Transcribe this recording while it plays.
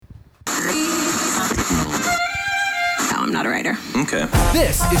Okay.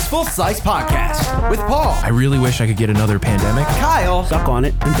 This is Full Size Podcast with Paul. I really wish I could get another pandemic. Kyle. Suck on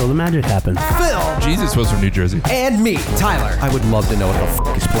it until the magic happens. Phil. Jesus was from New Jersey. And me, Tyler. I would love to know what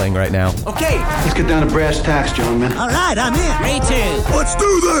the f*** is playing right now. Okay. Let's get down to brass tacks, gentlemen. All right, I'm in. Me too. Let's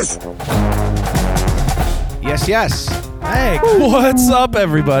do this! Yes. Hey, What's up,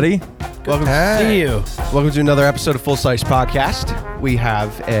 everybody? Welcome. see you. Welcome to another episode of Full Size Podcast. We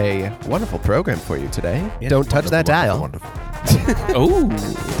have a wonderful program for you today. Don't touch that dial. Oh,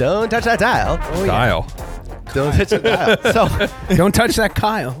 Don't touch that dial. Kyle. Don't touch that dial. So, Don't touch that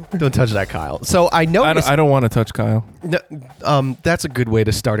Kyle. don't touch that, Kyle. So I noticed. I don't want to touch Kyle. That's a good way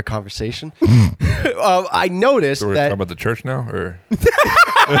to start a conversation. I noticed So we're that. talking about the church now, or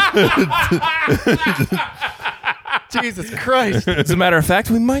Jesus Christ. As a matter of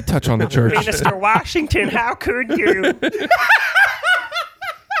fact, we might touch on the church. Mr. Washington, how could you?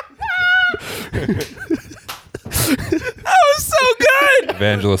 That was so good.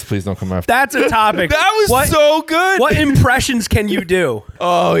 evangelist, please don't come after. That's a topic. That was so good. What impressions can you do?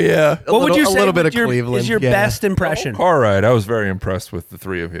 Oh yeah. What would you say? A little bit of your, Cleveland. is your yeah. best impression? All right, I was very impressed with the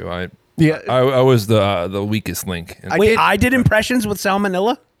three of you. I was the weakest link. Wait, I did impressions with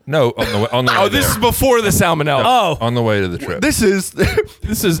salmonella? No, on the way Oh, this is before the salmonella. Oh. on the way to the trip. This is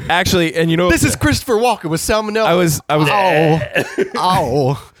This is actually, and you know, this is Christopher Walken with salmonella.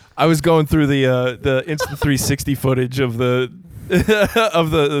 I was going through the Instant 360 footage of the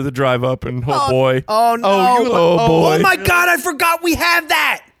of the drive up, and oh boy. Oh no! Oh boy. Oh my God! I forgot we have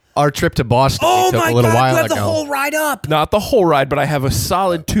that. Our trip to Boston Oh took my a little God! while You have ago. the whole ride up. Not the whole ride, but I have a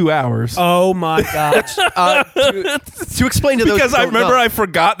solid 2 hours. Oh my gosh! To explain to those Because who I don't remember know, I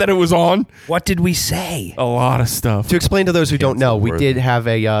forgot that it was on. What did we say? A lot of stuff. to explain to those who don't know, we Worthy. did have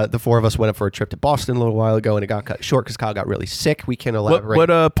the four of us went up for a trip to Boston a little while ago, and it got cut short because Kyle got really sick. We can elaborate. What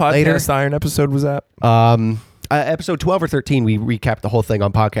podcast later. Iron episode was that? Episode 12 or 13, we recapped the whole thing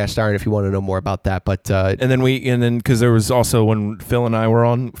on Podcast Iron if you want to know more about that. But And then because there was also when Phil and I were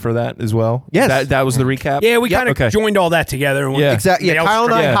on for that as well. Yes. That was the recap. Yeah, we kind of Okay. joined all that together. And Yeah. exactly, they all Kyle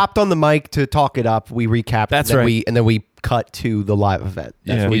and I Yeah. hopped on the mic to talk it up. We recapped. That's and then right. And then we cut to the live event.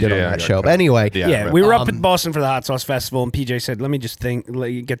 That's Yeah. what we did on PJ, that I show. got But anyway, Yeah, right. we were up in Boston for the Hot Sauce Festival, and PJ said, "Let me just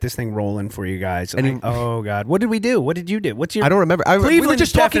get this thing rolling for you guys." And oh God, what did we do? What did you do? What's your? I don't remember. We were Cleveland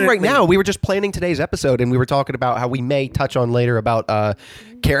just talking right definitely- now. We were just planning today's episode, and we were talking about how we may touch on later about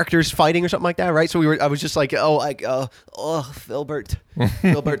characters fighting or something like that, right? So I was just like, Filbert.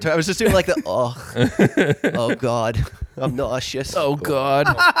 I was just doing like oh God, I'm nauseous. Oh God.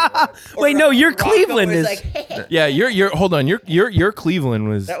 Wait, no, your Cleveland is. Yeah, hold on. Your Cleveland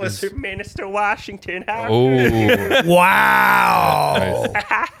was. That was Minister Washington. How Oh, Wow,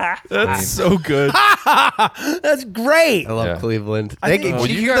 That's so good. that's great. I love Yeah. Cleveland. think- Did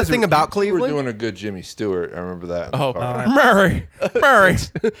you hear the thing about You were Cleveland? doing a good Jimmy Stewart. I remember that. Oh, Murray,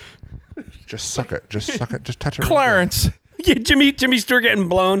 Just suck it. Just suck it. Just touch it. Clarence. Yeah, Jimmy Stewart getting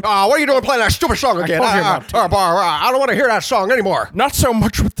blown. What are you doing playing that stupid song again? I don't want to hear that song anymore. Not so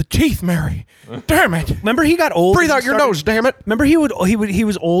much with the teeth, Mary. Damn it. Remember he got old. Breathe and out your started- nose, damn it. Remember he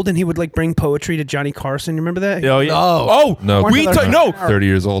was old and he would like bring poetry to Johnny Carson. You remember that? Oh yeah. No. No, No. 30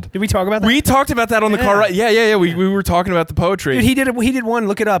 years old. Did we talk about that? We talked about that on the car ride. Yeah. We were talking about the poetry. Dude, he did one.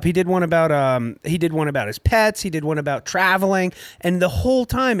 Look it up. He did one about his pets. He did one about traveling, and the whole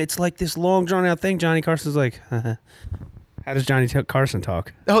time it's like this long drawn out thing. Johnny Carson's like, how does Johnny Carson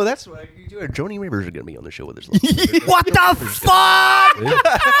talk? Oh, that's what you do. Joni Rivers is going to be on the show with us. What the fuck?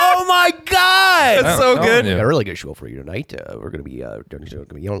 Oh my god! That's so good. We got a really good show for you tonight. We're going to be on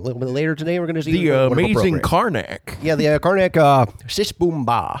a little bit later today. We're going to see The a wonderful amazing program. Karnak. Yeah, the Karnak Sis Boom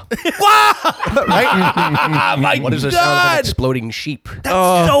Ba. Right? My What is the sound of an exploding sheep?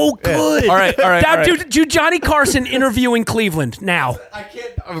 That's so good. All right. Now, do Johnny Carson interviewing Cleveland now. I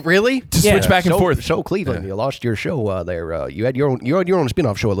can't. Really? To switch back and forth. So Cleveland, you lost your show there. You had your own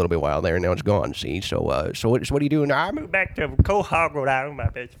spin-off show a little bit while there, and now it's gone. See, so what are you doing now? I moved back to Quahog, Rhode Island, my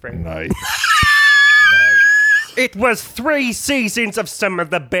best friend. Nice. It was 3 seasons of some of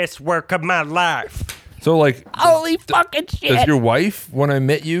the best work of my life. So, like, Holy fucking does shit! your wife, when I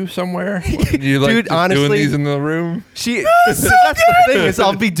met you somewhere, do you like Dude, just honestly- doing these in the room? That's the thing is,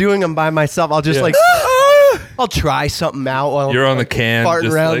 I'll be doing them by myself. I'll just I'll try something out. While You're on the can, farting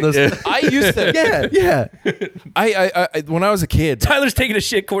just around like- this. I used to. Yeah. I when I was a kid. Tyler's taking a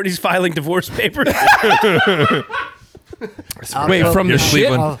shit. Courtney's filing divorce papers. Wait, from the You're shit?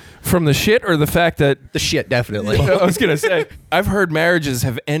 Cleveland. From the shit or the fact that The shit, definitely. I was gonna say I've heard marriages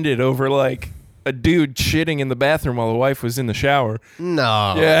have ended over like a dude shitting in the bathroom while the wife was in the shower.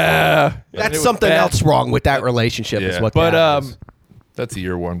 No. Yeah, That's something else wrong with that relationship. Is Yeah. what. But that is. That's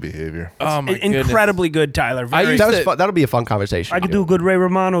year one behavior. Oh my goodness. Incredibly good, Tyler. Very, used to- That'll be a fun conversation. I could do a good Ray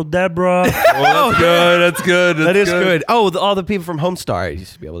Romano, Deborah. Well, that's good. That's good. That is good. Oh, all the people from Homestar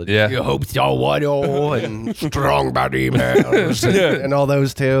used to be able to do. Yeah. You hope so, what, oh, and strong body emails and all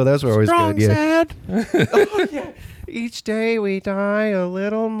those too. Those were always good. Yeah. Oh, yeah. Each day we die a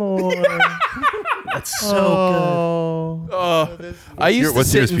little more. That's so I used to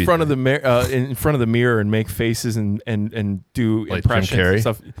What's your sit in speed? front of the mirror and make faces and do Like Jim impressions Carrey? and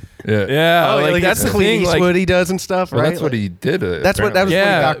stuff. Yeah. Yeah, Oh, like that's the Clint thing. Eastwood Like, he does and stuff, Well, right? that's what he did. That was what he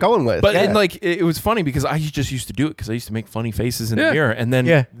yeah, got going with. But yeah. and like it was funny because I just used to do it because I used to make funny faces in the Yeah. mirror, and then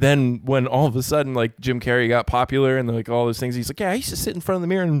Yeah. then when all of a sudden like Jim Carrey got popular and like all those things, he's like, yeah, I used to sit in front of the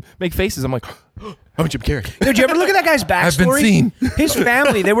mirror and make faces. I'm like, I'm Jim Carrey. Did you ever look at that guy's backstory? I've been seen. His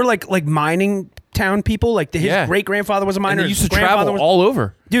family, they were like mining town people. Like his Yeah. great grandfather was a And miner. they used his to grandfather travel was, all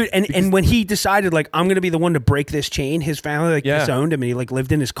over. dude. And when he decided like I'm gonna be the one to break this chain, his family like Yeah. disowned him, and he like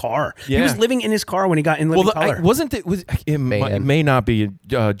lived in his car. He Yeah. was living in his car when he got in Living Well, Color. wasn't it? It Man. may not be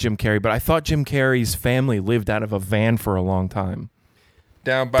Jim Carrey, but I thought Jim Carrey's family lived out of a van for a long time.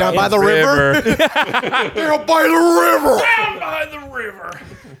 Down by the river? Down by the river.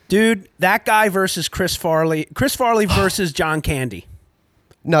 Dude, that guy versus Chris Farley. Chris Farley versus John Candy.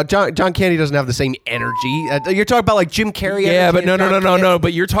 No, John Candy doesn't have the same energy. You're talking about like Jim Carrey. Yeah, energy but no, and no, John no, no, Candy. no.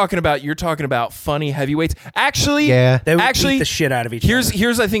 But you're talking about funny heavyweights. Actually, Yeah. They would actually beat the shit out of each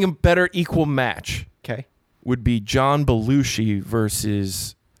Here's I think a better equal match Okay. would be John Belushi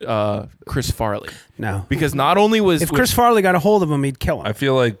versus Chris Farley. No. Because not only was If Chris Farley got a hold of him, he'd kill him. I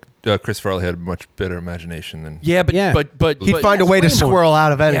feel like Chris Farley had a much better imagination than. yeah, but Yeah. but He'd but- find a way to way more. squirrel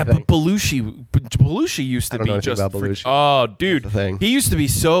out of Yeah, anything. but Belushi used I to don't know be anything just about Belushi. oh, dude, That's the thing. he used to be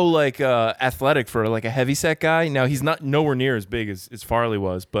so like athletic for like a heavyset guy. Now he's not nowhere near as big as Farley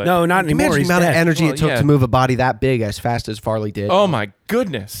was, but No, not Can you anymore. imagine He's the amount of dead. energy Well, it took yeah. to move a body that big as fast as Farley did. oh my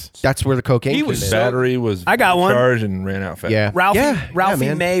goodness, That's where the cocaine He came was in. so- Battery was I got one. charged and ran out fast. Yeah. Ralphie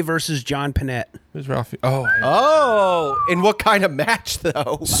man. May versus John Panette. Who's Ralphie? Oh, Oh, in what kind of match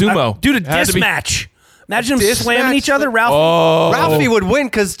though? sumo, Dude, a Had to disc be- match. Imagine them disc slamming match? each other. Ralphie. Oh, Ralphie would win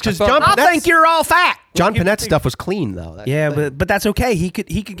because John I Panette's, think you're all fat. John Panette's stuff was clean though. That's Yeah, the thing. but that's okay. He could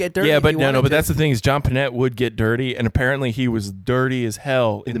get dirty. yeah, if but he no, wanted but to. that's the thing is John Panette would get dirty, and apparently he was dirty as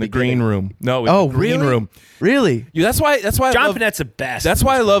hell in the green beginning. room. No, in Oh, the green really? room. Really? Yeah, that's why I John love, Panette's the best. That's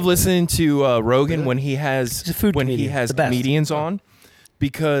why I love listening to Rogan when he has He's a food when he comedian. has The best. comedians on,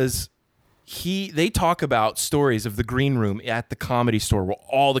 because they talk about stories of the green room at the Comedy Store where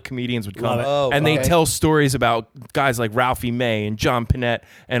all the comedians would come Love it. Oh, and they okay. tell stories about guys like Ralphie May and John Panette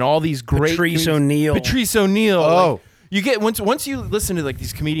and all these great Patrice comedians. O'Neal. Patrice O'Neal. Oh. Like, you get once you listen to like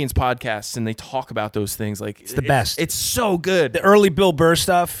these comedians podcasts and they talk about those things, like it's the best. It's so good. the early Bill Burr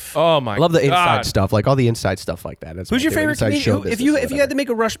stuff. Oh my! I love the inside God. stuff, like all the inside stuff like that. That's Who's my your favorite inside show comedian? If business you or had to make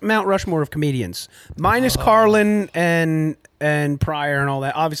a Mount Rushmore of comedians, minus Carlin and Pryor and all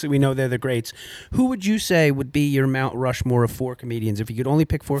that. Obviously, we know they're the greats. Who would you say would be your Mount Rushmore of 4 comedians if you could only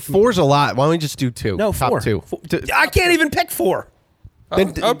pick 4? Four's a lot. Why don't we just do 2? No, top 4. 2. I can't even pick 4.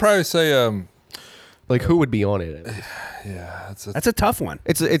 I'd probably say Like who would be on it? yeah, That's a tough one.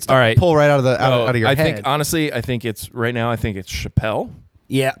 It's All right. pull right out of the Oh, out of your I head. think honestly, I think it's right now. I think it's Chappelle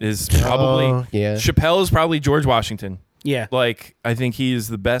Yeah, is probably yeah. Chappelle is probably George Washington. yeah. Like I think he is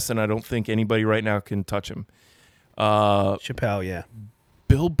the best, and I don't think anybody right now can touch him. Chappelle, yeah.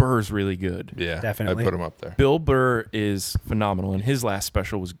 Bill Burr's really good. yeah, Definitely. I'd put him up there. Bill Burr is phenomenal, and his last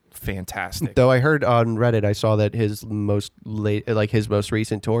special was fantastic. Though I heard on Reddit, I saw that his most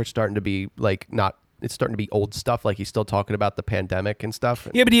recent tour is starting to be like not. It's starting to be old stuff. Like he's still talking about the pandemic and stuff.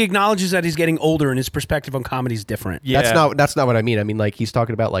 Yeah, but he acknowledges that he's getting older and his perspective on comedy is different. Yeah. That's not what I mean. I mean like he's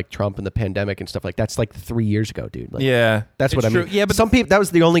talking about like Trump and the pandemic and stuff like that's like 3 years ago, dude. Like, Yeah, that's what I it's mean. true. Yeah, but some people that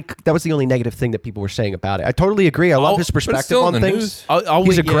was the only negative thing that people were saying about it. I totally agree. I love his but it's perspective still in on the things. news. I'll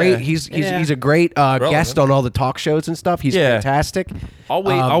He's wait- a great yeah. he's a great guest on all the talk shows and stuff. He's Yeah. fantastic. I'll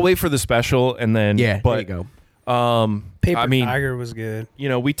wait for the special, and then Yeah, But there you go. Paper I mean, Tiger was good. you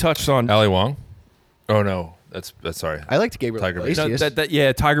know, we touched on Ali Wong. Oh no, that's sorry. I liked Gabriel Tiger Iglesias.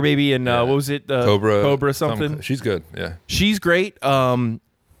 yeah, Tiger Baby and what was it? Cobra something. She's good. Yeah. She's great. And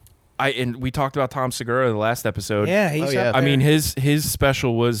we talked about Tom Segura in the last episode. Yeah, he's yeah. up I there. mean his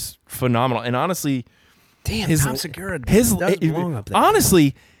special was phenomenal, and honestly, damn, his Tom Segura his does belong up there.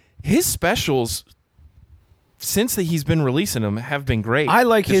 honestly, his specials since that he's been releasing them have been great. I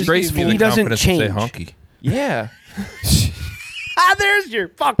like his. Graceful. He doesn't Confidence to change. Say honky. Yeah. There's your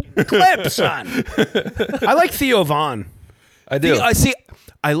fucking clip, son. I like Theo Vaughn. I do.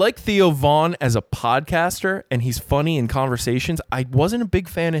 I like Theo Vaughn as a podcaster, and he's funny in conversations. I wasn't a big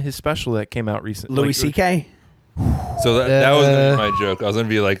fan of his special that came out recently. Louis C.K. So that was gonna be my joke. I was gonna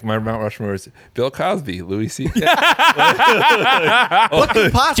be like, my Mount Rushmore is Bill Cosby, Louis C.K. What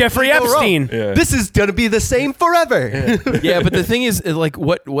could possibly Jeffrey go wrong? Epstein. Yeah. This is gonna be the same forever. Yeah, but the thing is, like,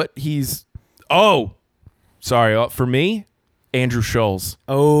 what he's. Sorry, for me, Andrew Scholes.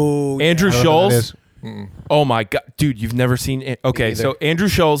 Oh, Andrew I don't know what that Scholes. Oh my god, dude, you've never seen. Okay, so Andrew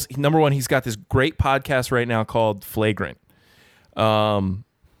Scholes, number one, he's got this great podcast right now called Flagrant.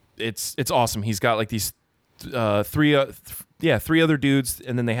 It's awesome. He's got like these three other dudes,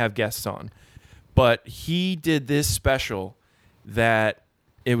 and then they have guests on. But he did this special that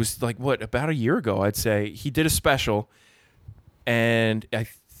it was like about a year ago, I'd say. He did a special, and I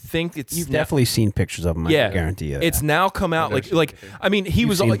think it's You've definitely seen pictures of him. I can guarantee you. It's now come out like I mean he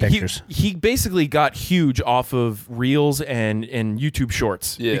was seen like pictures. he basically got huge off of Reels and YouTube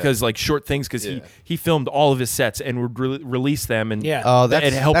Shorts because like short things because he filmed all of his sets and would release them and Oh,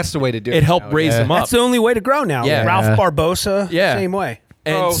 that's the way to do it. It helped raise them up. That's the only way to grow now. Yeah. Ralph Barbosa. Yeah. Same way.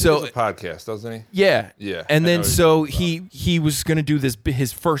 And he so has a podcast, doesn't he? yeah. I And then know so he was gonna do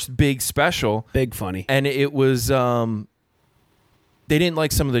his first big special, Big funny. and it was they didn't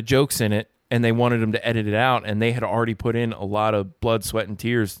like some of the jokes in it, and they wanted him to edit it out, and they had already put in a lot of blood, sweat, and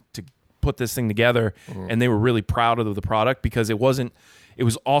tears to put this thing together, and they were really proud of the product because it was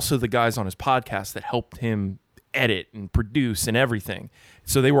also the guys on his podcast that helped him edit and produce and everything.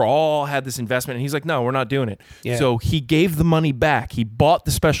 So they were all had this investment, and he's like, no, we're not doing it. Yeah. So he gave the money back. He bought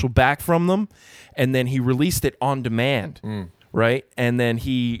the special back from them, and then he released it on demand, right? And then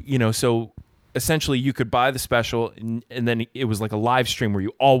he, so essentially you could buy the special, and then it was like a live stream where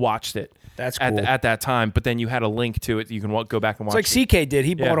you all watched it. That's cool. At that time, but then you had a link to it that you can go back and watch. It's like it. CK did.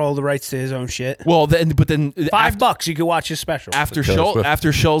 He bought all the rights to his own shit. Well, then $5 you could watch his special. after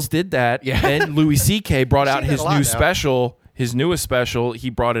Schulz did that, then Louis C.K. brought out his new special, his newest special. He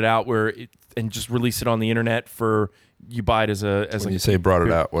brought it out and just released it on the internet for you buy it as When you say brought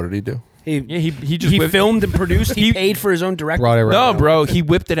it out, what did he do? He just whipped, filmed and produced. He paid for his own director. Brought it right no, out. bro, he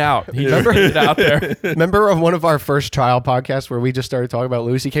whipped it out. He just whipped it out there. Remember of one of our first trial podcasts where we just started talking about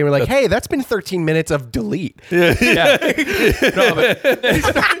Lucy came? We're like, hey, that's been 13 minutes of delete. Yeah. No, but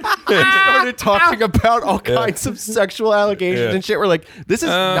We started talking about all kinds of sexual allegations and shit. We're like, this is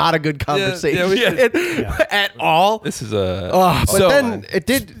not a good conversation at all. This is But So- then it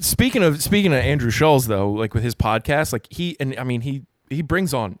did. Speaking of Andrew Schulz though, like with his podcast, like he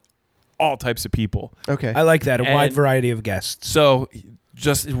brings on all types of people. Okay. I like that. A wide And- variety of guests. So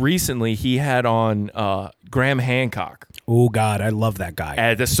just recently he had on Graham Hancock. Oh, God. I love that guy.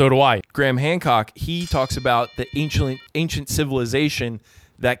 And so do I. Graham Hancock, he talks about the ancient civilization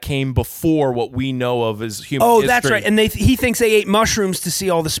that came before what we know of as human history. That's right. And he thinks they ate mushrooms to see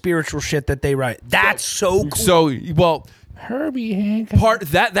all the spiritual shit that they write. That's so cool. So, well, Herbie Hancock.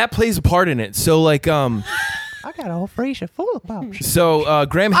 That plays a part in it. So, like, I got a whole freezer full of pops. So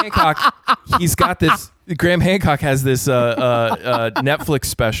Graham Hancock, he's got this. Graham Hancock has this Netflix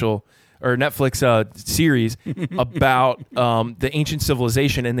special or Netflix series about the ancient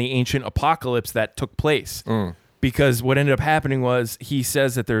civilization and the ancient apocalypse that took place. Because what ended up happening was he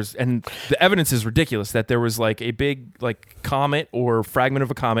says that and the evidence is ridiculous, that there was like a big like comet or fragment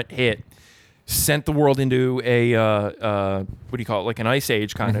of a comet hit, sent the world into a what do you call it, like an ice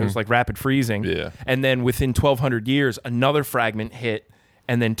age kind of. It was like rapid freezing. Yeah. And then within 1,200 years, another fragment hit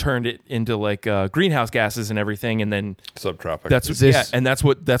and then turned it into like greenhouse gases and everything. And then subtropical. that's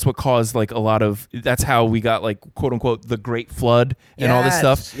what caused like a lot of. That's how we got like quote unquote the Great Flood and all this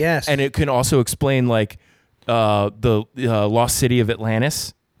stuff. Yes. And it can also explain like the lost city of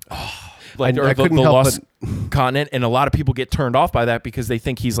Atlantis. Like, I or the couldn't help lost continent, and a lot of people get turned off by that because they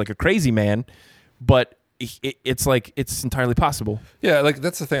think he's like a crazy man, but it's like it's entirely possible. Yeah, like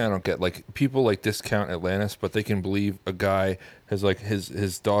that's the thing I don't get. Like people like discount Atlantis, but they can believe a guy has like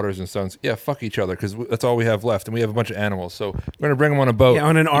his daughters and sons. Yeah, fuck each other because that's all we have left, and we have a bunch of animals. So we're gonna bring them on a boat,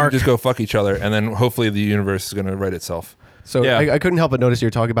 on an You can ark. just go fuck each other, and then hopefully the universe is gonna right itself. So Yeah. I couldn't help but notice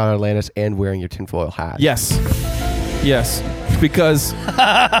you're talking about Atlantis and wearing your tinfoil hat. Yes, because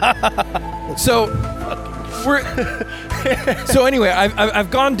so so anyway, I've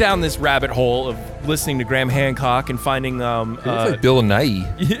gone down this rabbit hole of listening to Graham Hancock and finding It's like Bill Nye.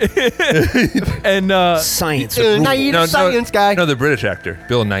 and Science. Science guy. No, the British actor,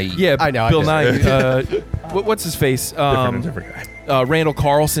 Bill Nye. yeah, I know, Bill I Nye. What's his face? different guy. Randall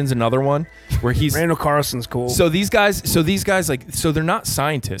Carlson's another one where he's Randall Carlson's cool. So these guys like they're not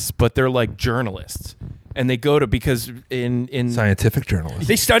scientists, but they're like journalists, and they go to because in Scientific journalist.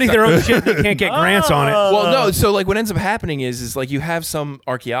 they study their own shit. They can't get grants on it. well, no. So like what ends up happening is like you have some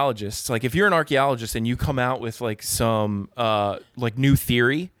archaeologists. Like if you're an archaeologist and you come out with like some like new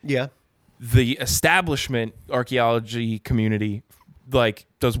theory, Yeah. the establishment archaeology community like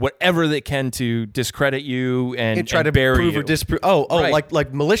does whatever they can to discredit you and try to bury prove you. or disprove. Right.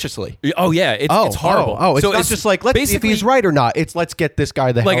 Like maliciously. Oh yeah, it's horrible. It's so not just like let's see if he's right or not. It's let's get this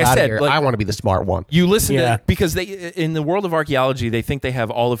guy the Like hell I out said, of here. like- I want to be the smart one. You listen Yeah. to because they in the world of archaeology they think they have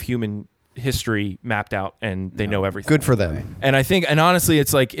all of human history mapped out and they know everything. Good for them. And I think, and honestly,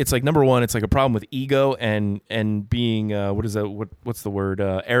 it's like number one, it's like a problem with ego and being what's the word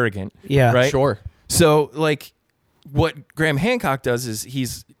arrogant. Yeah. Right. Sure. So like, what Graham Hancock does is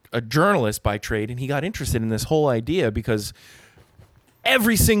he's a journalist by trade, and he got interested in this whole idea because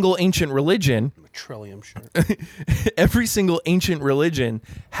every single ancient religion, Trillium shirt. every single ancient religion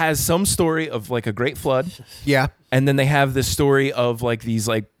has some story of like a great flood. Yeah. And then they have this story of like these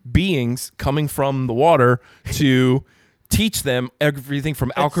like beings coming from the water to teach them everything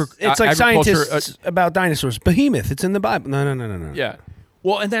from It's like agriculture. scientists about dinosaurs. Behemoth. It's in the Bible. No. Yeah.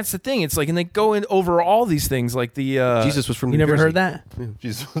 Well, and that's the thing. It's like, and they go in over all these things, like the Jesus was from You New never Jersey. heard that?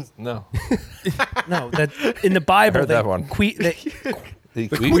 Jesus, no. No. That in the Bible. heard that one. they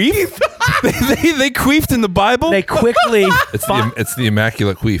queefed in the Bible. They quickly. It's the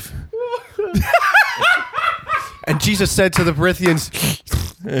immaculate queef. And Jesus said to the Brithians,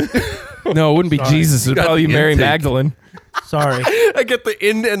 No, it wouldn't be Jesus. It'd got probably be the Mary intake. Magdalene. Sorry. I get the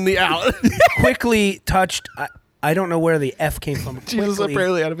in and the out. Quickly touched. I don't know where the F came from. Jesus Quickly,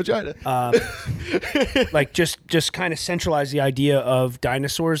 apparently had a vagina. like just kind of centralize the idea of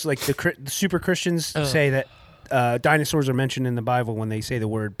dinosaurs. Like the super Christians say that dinosaurs are mentioned in the Bible when they say the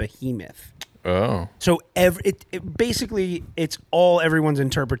word behemoth. Oh. So basically it's all everyone's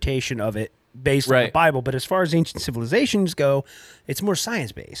interpretation of it based on the Right. Bible. But as far as ancient civilizations go, it's more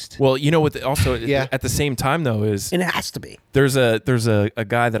science based. Well, you know what? Also, Yeah. at the same time though, is And it has to be. there's a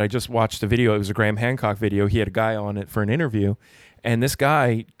guy that I just watched a video. It was a Graham Hancock video. He had a guy on it for an interview, and this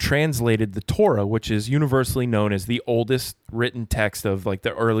guy translated the Torah, which is universally known as the oldest written text of like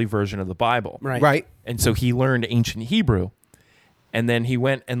the early version of the Bible. Right. And so he learned ancient Hebrew, and then he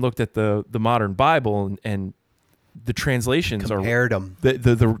went and looked at the modern Bible, and the translations Compared 'em.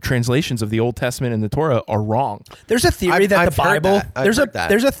 the translations of the Old Testament and the Torah are wrong. There's a theory I've- that I've the heard Bible that. I've there's heard that.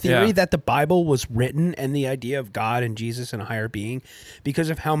 there's a theory Yeah. that the Bible was written and the idea of God and Jesus and a higher being because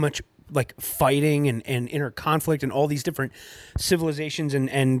of how much like fighting and inner conflict and all these different civilizations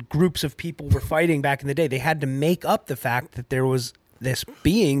and groups of people were fighting back in the day. They had to make up the fact that there was this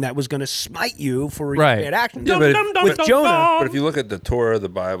being that was going to smite you for your Right. bad actions. Yeah, but With Jonah, But if you look at the Torah, the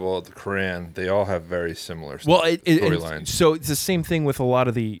Bible, the Quran, they all have very similar Well, storylines. so it's the same thing with a lot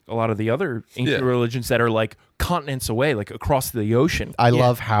of the other ancient Yeah. religions that are like continents away, like across the ocean. I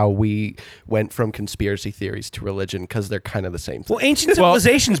love how we went from conspiracy theories to religion because they're kind of the same thing. well, ancient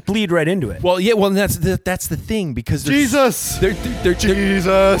civilizations bleed right into it. Well, yeah, well, that's the thing because Jesus!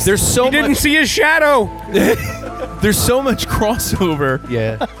 Jesus, there's so You didn't much see his shadow. there's so much crossover.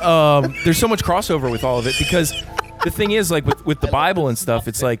 Yeah. There's so much crossover with all of it because the thing is like with the Bible and stuff,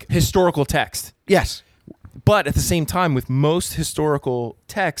 it's like historical text. Yes. But at the same time, with most historical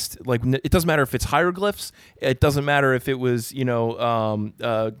text, like it doesn't matter if it's hieroglyphs. It doesn't matter if it was, say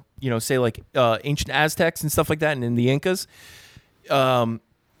like ancient Aztecs and stuff like that, and in the Incas.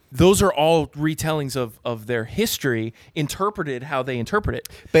 Those are all retellings of their history, interpreted how they interpret it.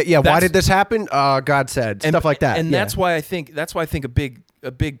 But yeah, why That's- did this happen? God said stuff like that. And Yeah. that's why I think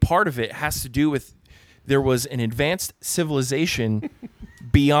a big part of it has to do with there was an advanced civilization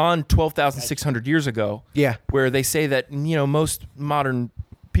beyond 12,600 years ago. Yeah. Where they say that, most modern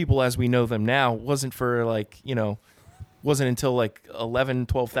people as we know them now wasn't until like 11,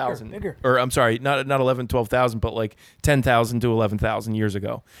 12,000. Bigger. Or I'm sorry, not 11, 12,000, but like 10,000 to 11,000 years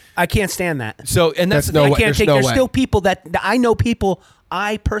ago. I can't stand that. So, and that's That's the no thing. I way. can't There's take. no There's way. still people that I know.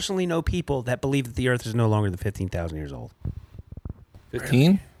 I personally know people that believe that the Earth is no longer than 15,000 years old.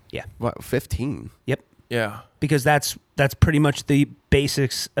 15? Yeah. What, 15? Yep. Yeah. Because that's pretty much the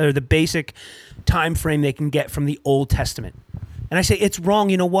basics or the basic time frame they can get from the Old Testament. And I say it's wrong.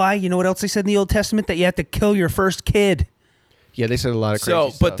 You know why? You know what else they said in the Old Testament? That you have to kill your first kid. Yeah, they said a lot of crazy So,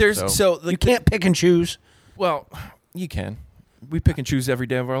 stuff. but there's You can't pick and choose. well, you can. We pick and choose every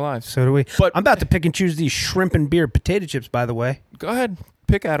day of our lives. So do we. But- I'm about to pick and choose these shrimp and beer potato chips. By the way, Go ahead,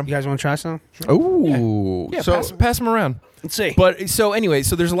 pick at them. you guys want to try some? Ooh. Yeah, so pass them around. Let's see. But so anyway,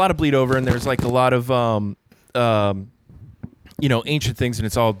 so there's a lot of bleed over, and there's like a lot of ancient things, and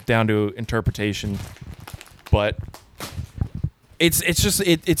it's all down to interpretation. But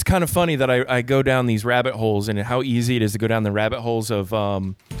it's kind of funny that I go down these rabbit holes, and how easy it is to go down the rabbit holes of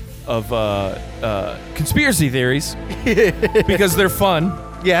conspiracy theories because they're fun.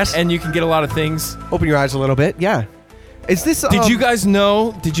 yes. And you can get a lot of things. Open your eyes a little bit. Yeah. Is this? Did you guys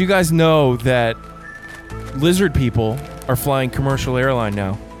know? Did you guys know that lizard people are flying commercial airline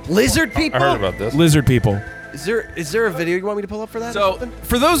now? lizard I people? heard about this. Lizard people. Is there a video you want me to pull up for that? or So, something?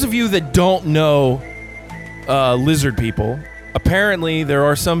 for those of you that don't know lizard people, apparently there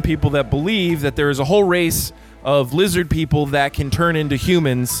are some people that believe that there is a whole race of lizard people that can turn into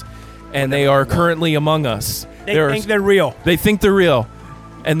humans, and they are currently among us. They think they're real. They think they're real.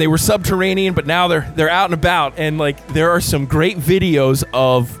 And they were subterranean, but now they're out and about, and like there are some great videos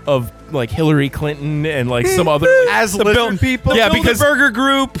of like Hillary Clinton and like some other As the lizard people? Yeah, The because Bilderberger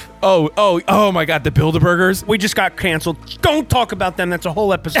Group. oh my God, the Bilderbergers. We just got canceled. Don't talk about them. That's a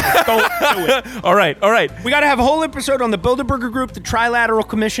whole episode. Don't do it. All right. We got to have a whole episode on the Bilderberger Group, the Trilateral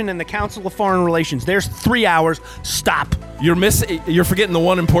Commission, and the Council of Foreign Relations. There's 3 hours. Stop. You're forgetting the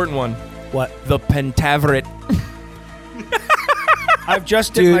one important one. What? The Pentaveret. I've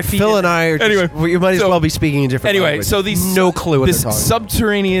just did my Dude, feet. Phil and I are just, Anyway, you might as so- well be speaking in different Anyway, language. so these no clue what this they're talking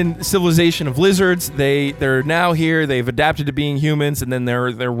subterranean civilization of lizards, they're now here. They've adapted to being humans, and then they're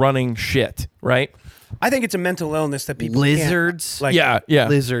running shit, right? I think it's a mental illness that people Lizards? can't, like, Yeah.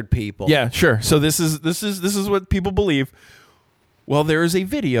 Lizard people. Yeah, sure. So this is what people believe. Well, there is a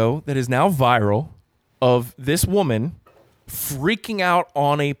video that is now viral of this woman freaking out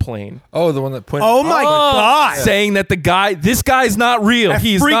on a plane, Oh, the one that pointed. Oh my God! saying that this guy's not real. That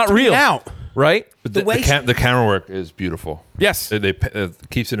He's freaked not me real. out. Right? But the way the camera work is beautiful. Yes. They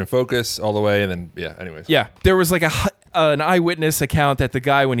keeps it in focus all the way, and then anyways. Yeah. There was like an eyewitness account that the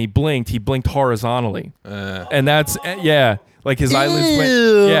guy, when he blinked horizontally, and that's like his eyelids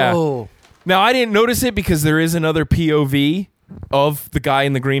went. Yeah. Now I didn't notice it because there is another POV of the guy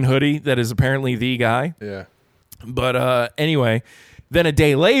in the green hoodie that is apparently the guy. Yeah. But anyway, then a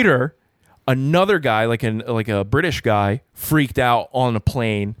day later, another guy, like a British guy, freaked out on a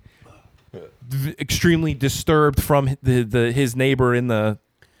plane, extremely disturbed from his neighbor in the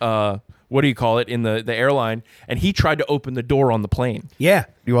what do you call it, in the airline, and he tried to open the door on the plane. Yeah.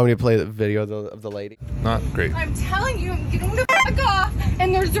 You want me to play the video of the lady? Not great. I'm telling you, I'm getting the fuck off,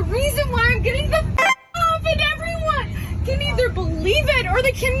 and there's a reason why I'm getting the fuck off, and everyone can either believe it or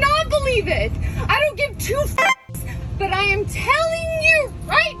they cannot believe it. I don't give two fucks, but I am telling you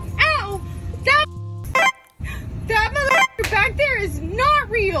right now, that motherfucker back there is not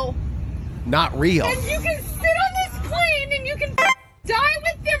real. Not real. And you can sit on this plane and you can die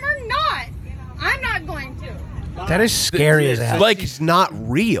with them or not. I'm not going to. That is scary as hell. Like, He's not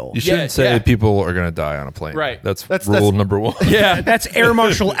real. You shouldn't say yeah. people are going to die on a plane. Right. That's That's- rule number one. yeah, That's Air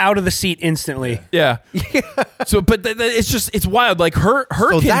Marshal out of the seat instantly. yeah. So, but it's wild. Like her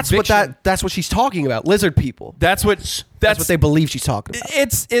So conviction. that's what she's talking about. Lizard people. That's what That's what they believe she's talking about.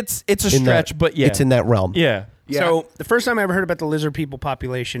 It's a In stretch, that- but yeah, it's in that realm. yeah. So the first time I ever heard about the lizard people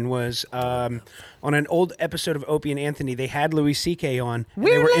population was on an old episode of Opie and Anthony. They had Louis C.K. on. And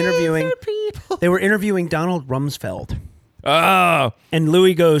they were interviewing Donald Rumsfeld. Oh, And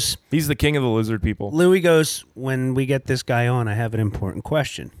Louis goes, he's the king of the lizard people. when we get this guy on, I have an important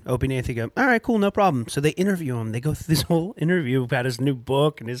question. Opie and Anthony go, all right, cool, no problem. So they interview him. They go through this whole interview about his new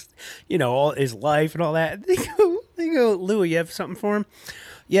book and his, all his life and all that. They go, Louis, you have something for him?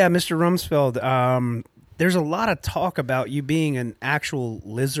 Yeah, Mr. Rumsfeld, there's a lot of talk about you being an actual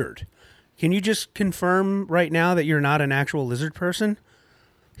lizard. Can you just confirm right now that you're not an actual lizard person?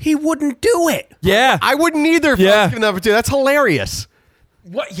 He wouldn't do it. Yeah. I wouldn't either if I Yeah. was given the opportunity. That's hilarious.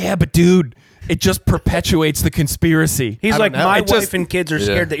 What? Yeah, but dude, it just perpetuates the conspiracy. He's I like, don't know. my It wife just- and kids are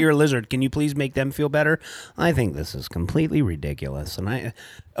scared Yeah. that you're a lizard. Can you please make them feel better? I think this is completely ridiculous. And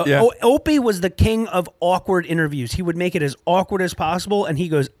Yeah. Opie was the king of awkward interviews. He would make it as awkward as possible. And he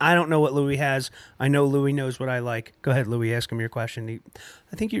goes, I don't know what Louis has. I know Louis knows what I like. Go ahead, Louis. Ask him your question.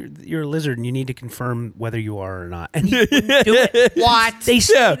 I think you're a lizard, and you need to confirm whether you are or not. And he wouldn't do it. What? They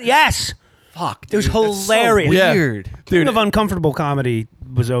said yes. Fuck. It was dude, that's so hilarious. Yeah. weird. King of uncomfortable comedy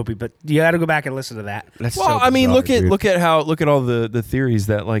was Opie, but you got to go back and listen to that. That's Well, so I mean, bizarre, look at all the theories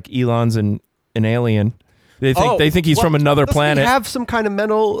that like Elon's an alien. They think he's from another Doesn't planet. He have some kind of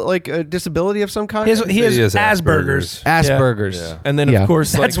mental disability of some kind. He has He has Asperger's. Asperger's. Yeah. and then Yeah. of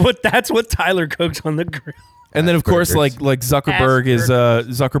course, like, That's what Tyler cooks on the grill. and then of course, like Zuckerberg is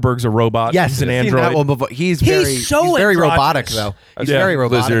Zuckerberg's a robot. Yes, he's an I've seen android. that one before. He's so very androgynous. robotic though. He's Yeah. very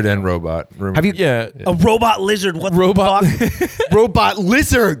robotic. Lizard and robot. Have you? Yeah, A robot lizard. What robot. the fuck? Robot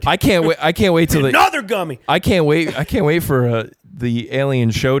lizard. I can't wait till Another gummy. I can't wait for the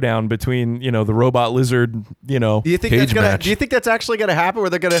alien showdown between the robot lizard. Do you think Cage match. Do you think that's actually gonna happen? Where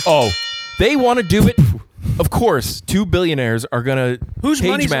they're gonna? Oh, they want to do it. Of course, two billionaires are gonna Whose cage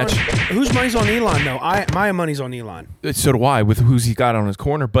money's match. whose money's on Elon though? My money's on Elon. So do I, with who's he got on his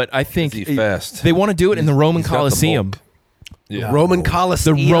corner. But I think Is he fast? they want to do it in the Roman He's got the Coliseum. bulk. Yeah. Roman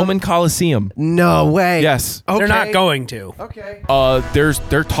Colosseum. The Roman Colosseum. No way. Yes. Okay. They're not going to. Okay.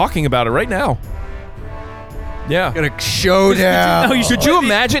 They're talking about it right now. Yeah. Gonna showdown. Could you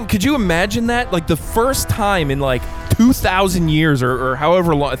imagine? Could you imagine that? Like the first time in like 2,000 years or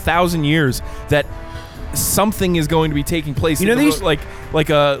however long, 1,000 years that something is going to be taking place. You know, these like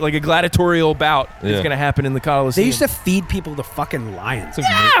a gladiatorial bout is going to happen in the Colosseum. They used to feed people to fucking lions.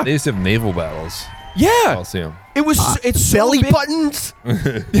 They used to have naval battles. Yeah. Coliseum. It was. It's so belly big. buttons.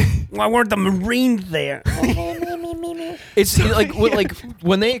 Why weren't the Marines there? It's like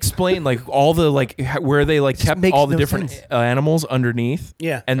when they explain like all the like where they like kept makes all the no different sense. animals underneath.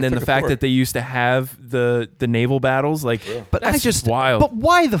 Yeah. And then the fact war. that they used to have the naval battles, like, But that's I just wild. But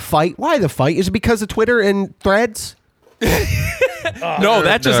why the fight? Why the fight? Is it because of Twitter and Threads? no,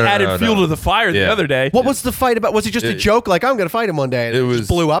 that just added fuel to the fire the Yeah. other day. What was the fight about? Was it just a joke? Like I'm going to fight him one day. And It just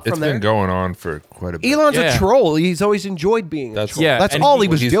blew up It's from there. been going on for quite a bit. Elon's Yeah. a troll. He's always enjoyed being. That's- a troll. Yeah, That's and all he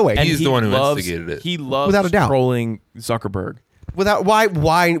was he's- doing. and he's the one who loves- instigated it. He loves Without a doubt. trolling Zuckerberg. Without why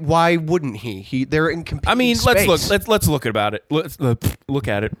wouldn't he? They're in competing I mean, space. let's look about it. Let's look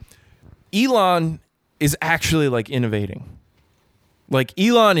at it. Elon is actually like innovating. Like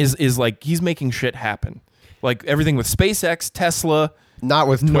Elon is like he's making shit happen. Like everything with SpaceX, Tesla. Not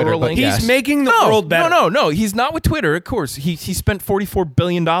with Twitter, but Neuralink. yes. He's making the world better. No. He's not with Twitter. Of course, he spent $44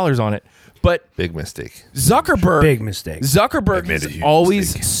 billion on it. But Big mistake. Zuckerberg, Big mistake. Zuckerberg made a has huge always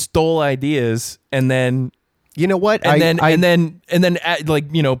mistake. stole ideas and then You know what? and then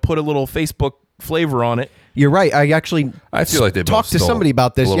like put a little Facebook flavor on it. You're right. I actually I feel like they both talked to stole somebody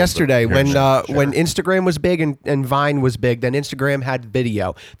about a this little yesterday bit. when Sure. when Instagram was big and Vine was big. Then Instagram had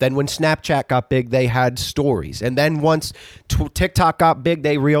video. Then when Snapchat got big, they had stories. And then once TikTok got big,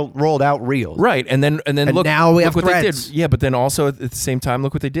 they rolled out Reels. Right, and then look. now we have look what they did. Threads. Yeah, but then also at the same time,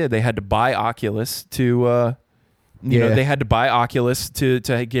 look what they did. They had to buy Oculus to, they had to buy Oculus to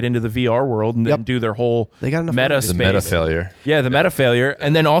get into the VR world and then Yep. do their whole They got enough meta money. space. The meta failure. Yeah, the meta failure,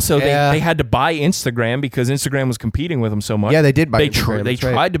 and then also Yeah. they had to buy Instagram because Instagram was competing with them so much. Yeah, they did buy They Instagram, they that's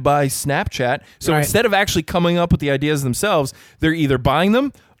right. tried to buy Snapchat. So Right. instead of actually coming up with the ideas themselves, they're either buying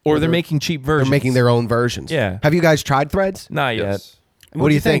them or they're making cheap They're versions. making their own versions. Yeah. Have you guys tried Threads? Not yet. Yes. What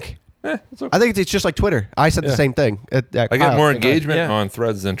do you think? It's okay. I think it's just like Twitter. I said the same thing. I get Kyle, more same thing. engagement Yeah. on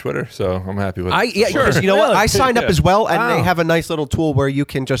Threads than Twitter, so I'm happy with it. Because you know what? I signed up Yeah. as well, and they Wow. have a nice little tool where you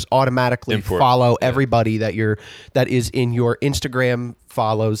can just automatically Import. follow Yeah. everybody that is in your Instagram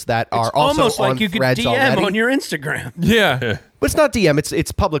follows that are It's also almost on like you could Threads DM already. on your Instagram. Yeah. But it's not DM.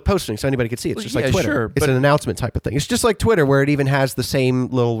 It's public posting, so anybody can see it. It's Well, just yeah, like Twitter. sure, It's but- an announcement type of thing. It's just like Twitter, where it even has the same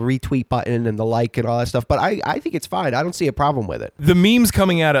little retweet button and the like and all that stuff. But I think it's fine. I don't see a problem with it. The memes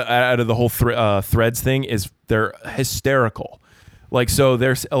coming out of the whole Threads thing they're hysterical. Like, so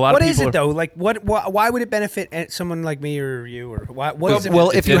there's a lot What of is people. it though? Like, why would it benefit someone like me or you or why? What is it? Well,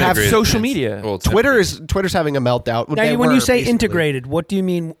 It's if you have integrated. social It's- media. well, it's Twitter's having a meltdown. now, They when were, you say basically. integrated, what do you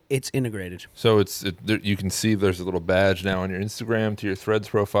mean? It's integrated. So you can see there's a little badge now on your Instagram to your Threads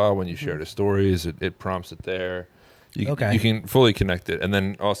profile when you share the stories. It prompts it there. Okay. You can fully connect it, and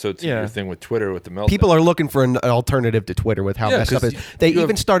then also to Yeah. your thing with Twitter with the meltdown. People are looking for an alternative to Twitter with how Yeah, messed up it 'cause is. They you have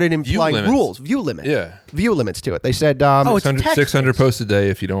even started view implying limits. view limits. Yeah. View limits to it. They said, Oh, it's 600, text 600 based. posts a day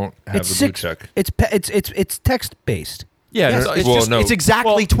if you don't have It's the blue six. check. It's text based. Yeah, Yes, no, it's, well, just, no. it's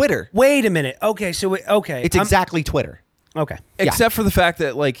exactly Well, Twitter. Wait a minute. Okay, so okay, It's exactly Twitter. okay. except for the fact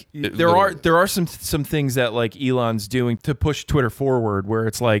that like there are literally. some things that like Elon's doing to push Twitter forward, where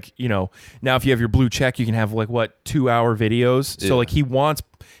it's like now if you have your blue check, you can have like 2-hour videos. So Yeah. like he wants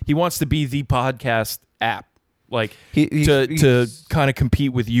to be the podcast app, like He's- to kind of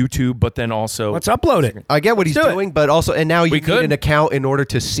compete with YouTube, but then also Let's upload it. I get what he's Do it. doing, but also, and now you We need could. an account in order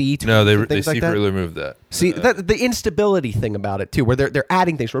to see. No, they tweets and things like that. secretly removed that. See that the instability thing about it too, where they're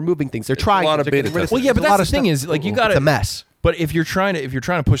adding things, removing things, they're trying. a lot things, of they're beta getting rid of testing. Well, yeah, things. but There's a lot that's of the thing stuff. is like you got It's a mess. But if you're trying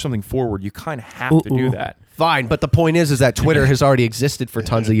to push something forward, you kind of have to do that. Fine, but the point is that Twitter has already existed for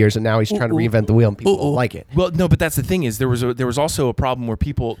tons of years, and now he's trying to reinvent the wheel, and people don't like it. Well, no, but that's the thing is there was also a problem where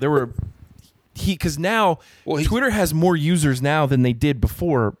because now Twitter has more users now than they did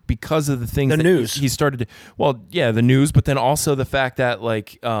before because of the things The that news. he started to, the news, but then also the fact that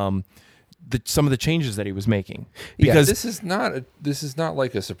like some of the changes that he was making, because This is not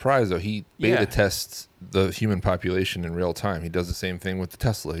like a surprise though. He beta Yeah. tests the human population in real time. He does the same thing with the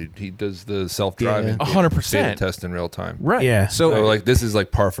Tesla. He does the self-driving. Yeah. beta 100%. beta test in real time. right, Yeah. So like this is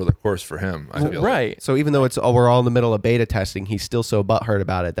like par for the course for him. I feel like. right. So even though we're all in the middle of beta testing, he's still so butthurt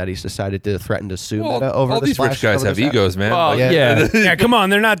about it that he's decided to threaten to sue Well, Meta over all the these Slash- rich guys over have this app. egos, man. Well, Like, yeah. Yeah, come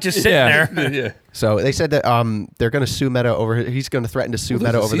on, they're not just sitting Yeah. there. yeah. So they said that they're going to sue Meta over. He's going to threaten to sue Well,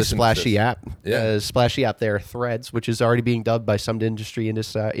 Meta there's a over the cease and splashy desist. app. Yeah. Splashy app there, Threads, which is already being dubbed by some industry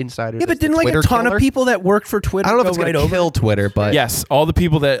insiders. Yeah, but didn't like a ton of people that worked for Twitter I don't know if go it's going right to over? kill Twitter, but Yes, all the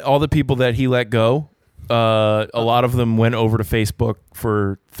people that he let go, a lot of them went over to Facebook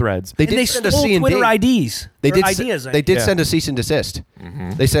for Threads. they And did they send a stole C&D. Twitter IDs. They or did. ideas. They did Yeah. send a cease and desist.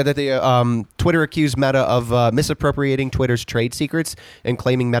 Mm-hmm. They said that Twitter accused Meta of misappropriating Twitter's trade secrets and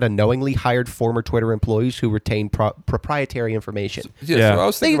claiming Meta knowingly hired former Twitter employees who retained proprietary information. Yeah. So I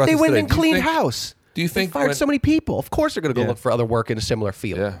was They thinking about this went today. and Do you cleaned think- house. Do you They think fired when- so many people? Of course, they're going to go Yeah. look for other work in a similar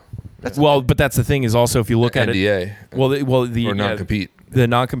field. Yeah. Well, but that's the thing is also if you look at it, NDA. the Or non-compete. the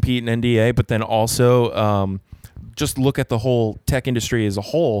non-compete and NDA, but then also just look at the whole tech industry as a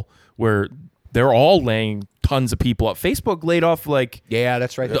whole, where they're all laying tons of people up. Facebook laid off like Yeah,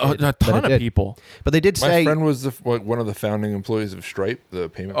 that's right. a ton of people. But they did My say friend was one of the founding employees of Stripe, the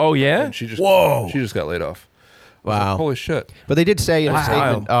payment. Oh, yeah? And she just got laid off. I was Wow. like, holy shit! But they did say in a Wow.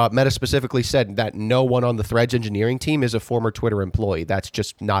 statement, Meta specifically said that no one on the Threads engineering team is a former Twitter employee. That's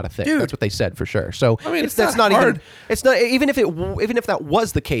just not a thing. Dude. That's what they said for sure. So I mean, it's that's not even. hard. It's not even if that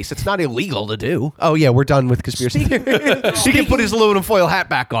was the case, it's not illegal to do. Oh yeah, we're done with conspiracy theory. He can put his aluminum foil hat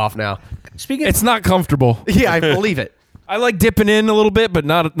back off now. Speaking It's not comfortable. Yeah, I believe it. I like dipping in a little bit, but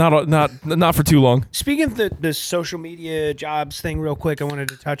not for too long. Speaking of the social media jobs thing, real quick, I wanted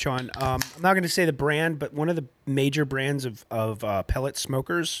to touch on. I'm not going to say the brand, but one of the major brands of pellet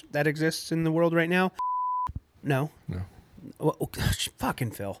smokers that exists in the world right now. No. Well,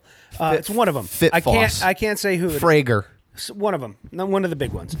 fucking Phil. It's one of them. Fitfoss. I can't say who. It is. Frager. One of them. One of the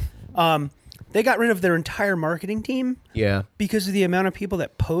big ones. They got rid of their entire marketing team Yeah. because of the amount of people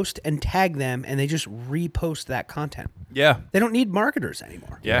that post and tag them, and they just repost that content. Yeah. They don't need marketers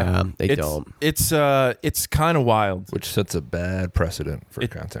anymore. Yeah. They It's- don't. It's kind of wild. Which sets a bad precedent for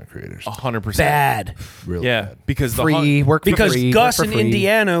content creators. 100%. Bad. Really Yeah, bad. because Free work for Because free. Gus work in for free.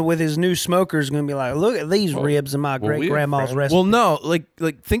 Indiana with his new smoker is going to be like, look at these ribs in my well, we great have grandma's friends- recipe. Well, no,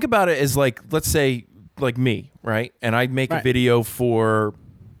 like think about it as like, let's say like me, right? And I make a Right. video for,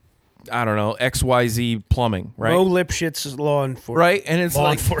 I don't know, XYZ plumbing, right? Mo Lipschitz law enforcement. Right? And it's Law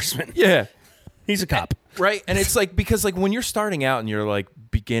like, enforcement. yeah, He's a cop. right. And it's like, because like when you're starting out and you're like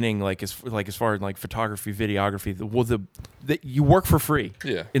beginning, like as far as like photography, videography, you work for free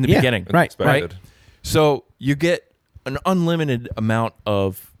Yeah. in the Yeah, beginning. right, Right. Expected. So you get an unlimited amount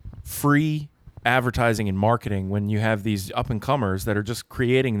of free advertising and marketing when you have these up and comers that are just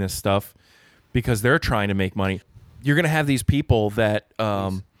creating this stuff because they're trying to make money. You're going to have these people that,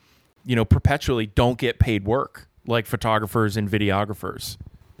 perpetually don't get paid work, like photographers and videographers.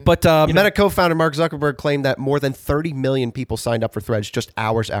 But Meta co-founder Mark Zuckerberg claimed that more than 30 million people signed up for Threads just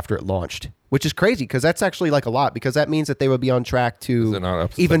hours after it launched, which is crazy because that's actually like a lot because that means that they would be on track Is to it not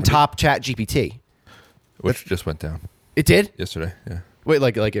up to even 70? top ChatGPT. Which just went down It did? yesterday. Yeah. Wait,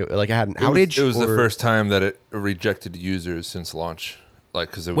 like it had an outage? It was the or- first time that it rejected users since launch, like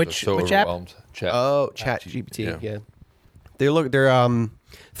because it was Which so app? overwhelmed. ChatGPT. Yeah. They're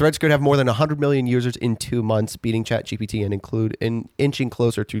Threads could have more than 100 million users in 2 months, beating ChatGPT and inching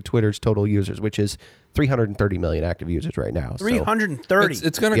closer to Twitter's total users, which is 330 million active users right now. So 330.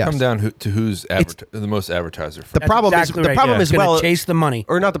 It's going to Yes. come down to who's the most advertiser. the problem exactly is the right. problem Yeah. is It's gonna well chase the money.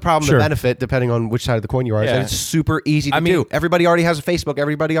 or not the problem, Sure. the benefit, depending on which side of the coin you are. Is that Yeah. it's super easy to I mean- do. Everybody already has a Facebook.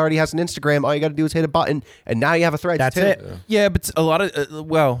 Everybody already has an Instagram. All you got to do is hit a button, and now you have a Threads. That's too. it. Yeah, but a lot of, a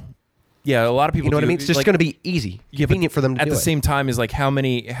lot of people You know what I do- mean? It's just like- going to be easy, Yeah, but convenient for them to at do the it. same time is like how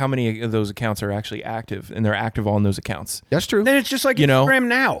many of those accounts are actually active, and they're active on those accounts. That's true. Then it's just like You know? Instagram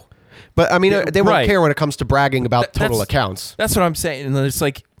now. But I mean, they won't right. care when it comes to bragging about total That's- accounts. That's what I'm saying. And it's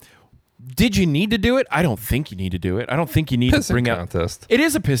like, did you need to do it? I don't think you need to do it. I don't think you need to Pissing bring out. contest. It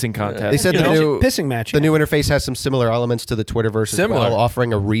is a pissing contest. They said you the know? new Pissing match. The new interface has some similar elements to the Twitterverse as Similar. well,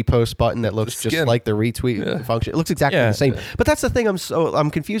 offering a repost button that looks The just skin. like the retweet function. It looks exactly Yeah. the same. But that's the thing I'm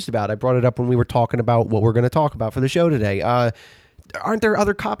confused about. I brought it up when we were talking about what we're going to talk about for the show today. Aren't there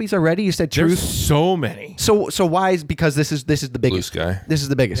other copies already? You said There's Truth. so many. So why is because this is the biggest. Blue Sky. This is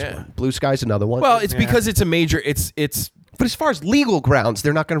the biggest Yeah. one. Blue Sky's another one. Well, it's because it's a major. It's but as far as legal grounds,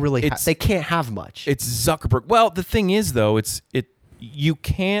 they're not going to really. It's- They can't have much. it's Zuckerberg. Well, the thing is though, you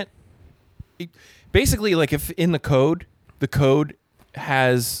can't. Basically, like if in the code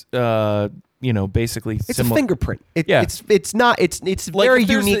has basically It's a fingerprint. Yeah. It's not. It's Like, very if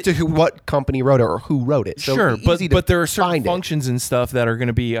there's unique to what company wrote it or who wrote it. So sure, it's easy to but there are certain find it. functions and stuff that are going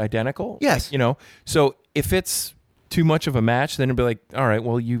to be identical. Yes. So if it's too much of a match, then it'd be like, all right,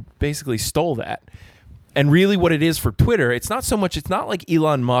 well, you basically stole that. And really what it is for Twitter, it's not like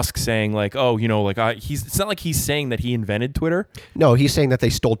Elon Musk saying like, oh, it's not like he's saying that he invented Twitter. No, he's saying that they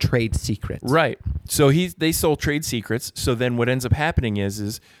stole trade secrets. Right. So they stole trade secrets. So then what ends up happening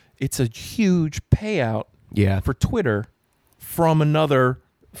is it's a huge payout for Twitter from another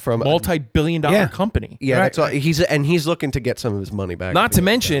multi-billion-dollar company. Yeah, that's all, he's looking to get some of his money back. Not to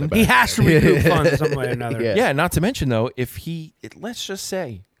mention He has to recoup funds some way or another. Yeah. not to mention though, let's just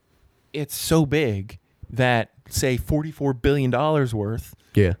say it's so big that say $44 billion worth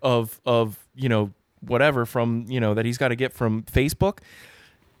of whatever from that he's got to get from Facebook,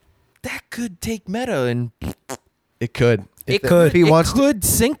 that could take Meta and It could. If he wants could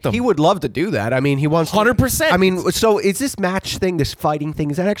sink them. He would love to do that. I mean, he wants 100%. I mean, so is this match thing, this fighting thing,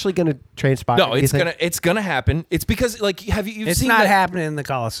 is that actually going to transpire? No, it's gonna happen. It's because like It's seen not that, happening in the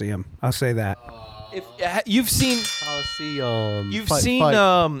Coliseum. I'll say that. if you've seen Coliseum.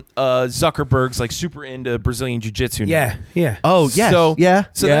 Zuckerberg's like super into Brazilian jiu-jitsu now. Yeah. Oh, yes. So yeah.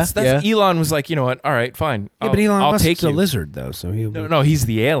 that's Elon was like, you know what? All right, fine. But Elon I'll Musk's take a you. lizard though, so he'll be... No, he's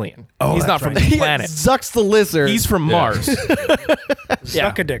the alien. Oh, he's not that's from right. the planet. Zuck's the lizard. He's from Mars.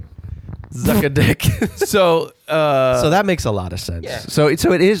 Suck a dick. Zuck a dick. So so that makes a lot of sense. Yeah. So it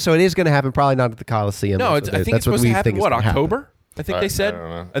is going to happen. Probably not at the Coliseum. no, That's I what think it's supposed to we happen. think is What, gonna happen. October? I think they said. I don't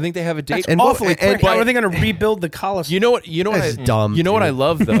know. I think they have a date. And Awfully quick. and- How are they going to rebuild the Coliseum? You know what? That's dumb, You know what dude. I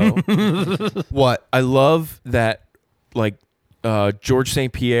love though. What? I love that, like George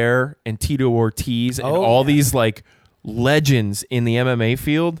St. Pierre and Tito Ortiz and all these like legends in the MMA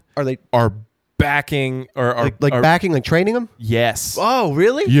field Are they are backing or are backing, like training them? Yes. Oh,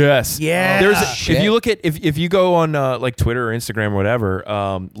 really? Yes. Yeah. There's Shit. if you look at if you go on like Twitter or Instagram or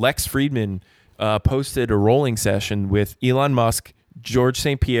whatever, Lex Friedman posted a rolling session with Elon Musk, George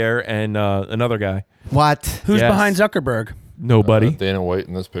St. Pierre, and another guy. What? Who's Yes. behind Zuckerberg? Nobody. Dana White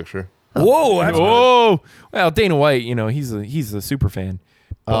in this picture. Whoa. That's Well, Dana White, he's a super fan.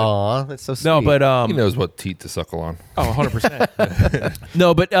 Aw, that's so sweet. No, but He knows what teat to suckle on. 100%.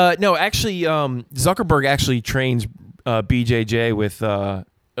 No, but no, actually, Zuckerberg actually trains BJJ with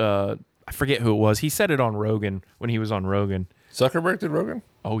I forget who it was. He said it on Rogan when he was on Rogan. Zuckerberg did Rogan?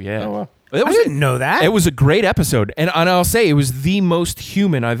 Oh yeah. Oh, wow. It I was didn't know that. It was a great episode, and I'll say it was the most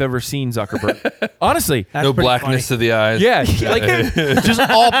human I've ever seen Zuckerberg. Honestly, That's No pretty blackness to the eyes. yeah, like just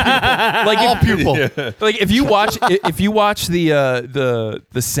all people, like all people. Like if you watch the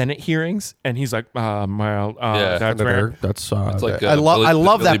Senate hearings, and he's like, Yeah. that's right. That's It's like, I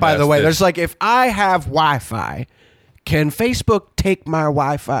love Billy that. By the Bass way, did. there's like, if I have Wi-Fi, can Facebook take my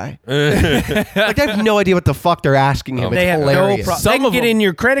Wi-Fi? Like, I have no idea what the fuck they're asking him. They It's have hilarious. no problem. Some They can of get them- in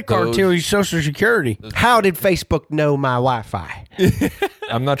your credit card those- too, your social security. How did Facebook know my Wi-Fi?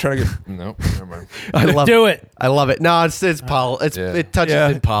 I'm not trying to get. No, never mind. I love Do it. I love it. No, it's Yeah. it touches Yeah.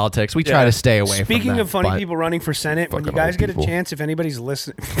 in politics. We try to stay away from Speaking that, of funny but- people running for Senate, when you Fucking guys old get people. a chance, if anybody's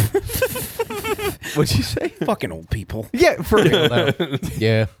listening, What'd you say? fucking old people. Yeah, for real. though.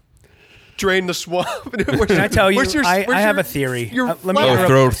 Yeah. Drain the swamp. Can I tell you? I have a theory. Let me Oh,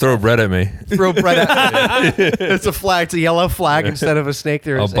 interrupt. throw bread at me. Throw bread at It's a flag. It's a yellow flag instead of a snake.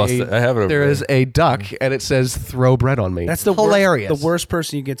 There I'll is bust it. I have it over There there. is a duck, and it says "throw bread on me." That's the hilarious. The worst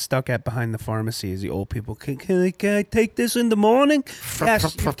person you get stuck at behind the pharmacy is the old people. Can I take this in the morning?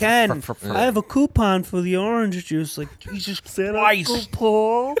 Yes, you can. I have a coupon for the orange juice. Like Jesus Christ,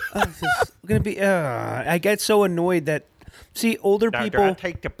 Paul. Gonna be. I get so annoyed that. See, older Now, do I people.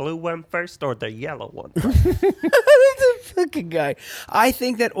 take the blue one first or the yellow one? The fucking guy. I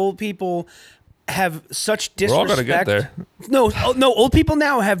think that old people have such We're all disrespect. gonna get there. No. Old people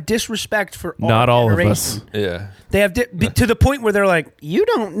now have disrespect for Not all of generations. us. Yeah. They have to the point where they're like, "You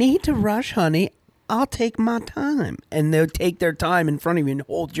don't need to rush, honey. I'll take my time," and they'll take their time in front of you and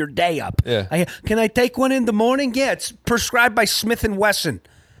hold your day up. Yeah. Can I take one in the morning? Yeah, it's prescribed by Smith and Wesson.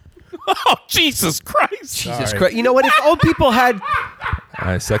 Oh Jesus Christ! Jesus Christ! You know what? If old people had,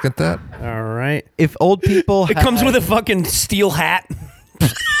 I second that. All right. if old people, It comes with a fucking steel hat.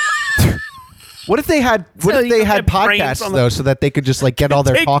 What if they had? What So if you they can had have brains podcasts on the- though, so that they could just like get all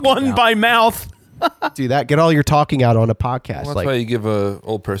their Take talking one out? by mouth. Do that. Get all your talking out on a podcast. Well, that's like, why you give a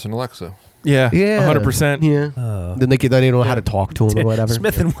old person Alexa. Yeah, yeah, 100%. Yeah. Then they don't know how to talk to him or whatever.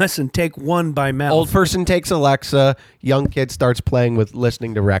 Smith and Wesson, take one by mouth. Old person takes Alexa. Young kid starts playing with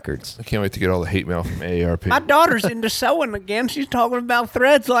listening to records. I can't wait to get all the hate mail from AARP. My daughter's into sewing again. She's talking about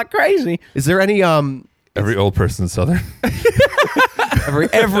threads like crazy. Is there any Every old person is Southern.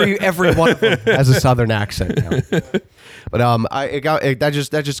 every one of them has a southern accent now. But that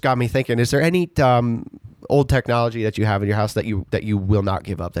just got me thinking. Is there any old technology that you have in your house that you will not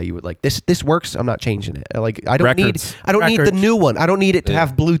give up, that you would like, this works, I'm not changing it. Like I don't need the new one. I don't need it to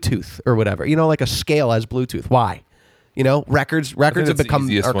have Bluetooth or whatever. You know, like a scale has Bluetooth. Why? You know, records have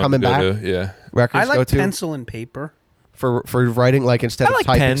coming back. Yeah. Records I like go to pencil and paper. for writing, like instead of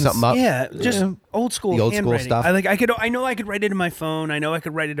typing pens. something up. Yeah, just old school The old school handwriting. stuff. I know I could write it in my phone. I know I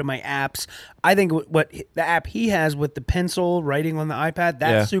could write it in my apps. I think what the app he has with the pencil writing on the iPad,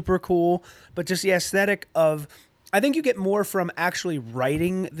 that's super cool. But just the aesthetic of, I think you get more from actually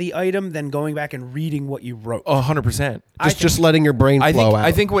writing the item than going back and reading what you wrote. 100%. Just letting your brain flow out.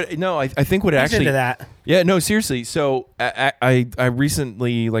 I think what He's into that. Yeah, no, seriously. So I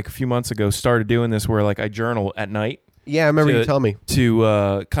recently, like a few months ago, started doing this where like I journal at night. Yeah, I remember you telling me.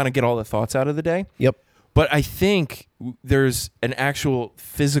 To kind of get all the thoughts out of the day. Yep. But I think there's an actual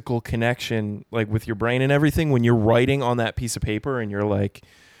physical connection, like with your brain and everything, when you're writing on that piece of paper and you're like,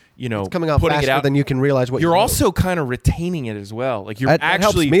 you know, It's coming out putting faster it out, than you can realize what you're you wrote. also kind of retaining it as well. Like you're That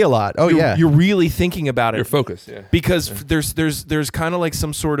actually helps me a lot. Oh, yeah. you're really thinking about it. Your focus, yeah. Because there's kind of like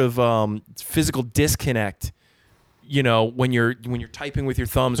some sort of physical disconnect. You know, when you're typing with your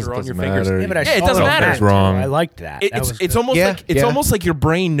thumbs or on your fingers. matter. Yeah, but I Yeah, it saw doesn't on matter. that, It's wrong. too. I liked that. It's almost Yeah, like it's yeah. almost like your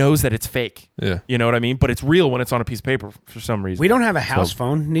brain knows that it's fake. Yeah. You know what I mean? But it's real when it's on a piece of paper for some reason. We don't have a house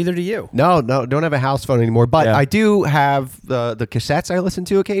phone. Neither do you. No, don't have a house phone anymore. But Yeah. I do have the cassettes I listen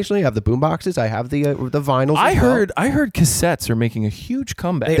to occasionally. I have the boom boxes. I have the vinyls. I as well. heard cassettes are making a huge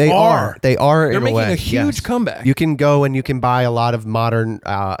comeback. They are. They are. They're in making way. a huge Yes. comeback. You can go and you can buy a lot of modern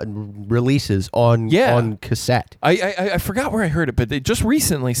releases on cassette. I forgot where I heard it, but just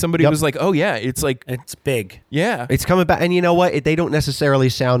recently somebody was like, "Oh yeah, it's like It's big. yeah." It's coming back, and you know what? They don't necessarily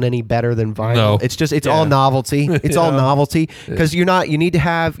sound any better than vinyl. No. It's just all novelty. It's all novelty because you need to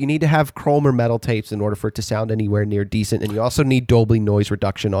have chrome or metal tapes in order for it to sound anywhere near decent, and you also need Dolby noise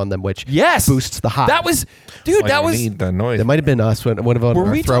reduction on them, which boosts the high. That was, dude. That was. need that noise. That might have been us one of our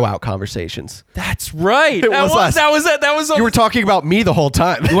we throwout conversations. That's right. It was us. That was. You were talking about me the whole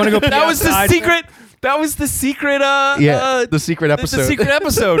time. You want to go? That was the secret. That was the secret. The secret episode. The secret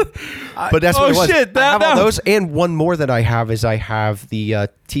episode. But that's what it was. Shit, I have all those, and one more that I have is I have the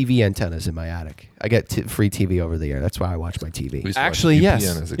TV antennas in my attic. I get free TV over the air. That's why I watch my TV. We used to watch Actually, UPN yes.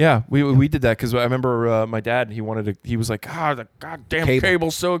 as a kid. Yeah, we did that because I remember my dad. He was like, the goddamn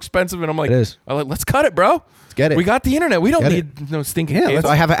cable's so expensive, and I'm like, It is. let's cut it, bro. Let's get it. We got the internet. We don't Get need no stinking cable. So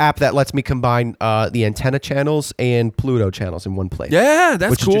I have an app that lets me combine the antenna channels and Pluto channels in one place. Yeah,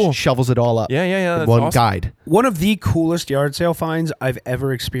 that's which cool. just shovels it all up. Yeah. in That's one awesome. guide. One of the coolest yard sale finds I've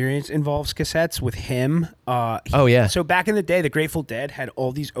ever experienced involves cassettes with him. Oh, yeah. So back in the day, the Grateful Dead had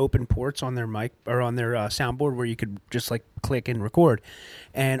all these open ports on their mic or on their soundboard where you could just like click and record,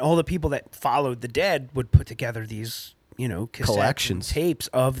 and all the people that followed the Dead would put together these cassettes Collections. and tapes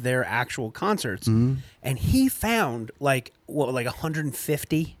of their actual concerts. Mm-hmm. And he found like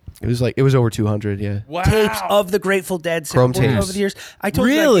 150 It was over 200. Yeah. Wow. tapes of the Grateful Dead Chrome soundboard tapes. over the years. I told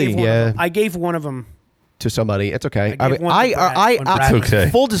you Really? I gave one Yeah. of them. I gave one of them. To somebody, it's okay. I gave one to Brad. It's okay.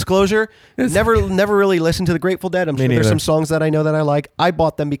 Full disclosure, never really listened to the Grateful Dead. I'm sure there's neither. some songs that I know that I like. I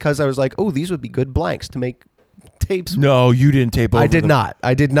bought them because I was like, oh, these would be good blanks to make tapes. No, you didn't tape over I did them. not.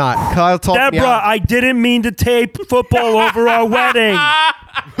 I did not. Kyle talked me Deborah, out. I didn't mean to tape football over our wedding.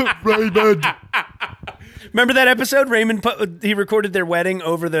 Raymond. Remember that episode? Raymond he recorded their wedding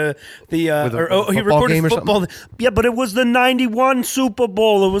over the he football recorded game or football. Yeah, but it was the 91 Super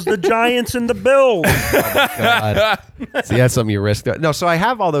Bowl. It was the Giants and the Bills. God. See, that's something you risk. No, so I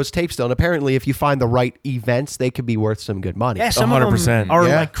have all those tapes still, and apparently if you find the right events, they could be worth some good money. Yeah, some of 100%. them are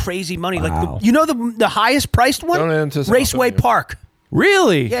Yeah. like crazy money. Like the highest priced one, Don't answer South Raceway Antonio. Park.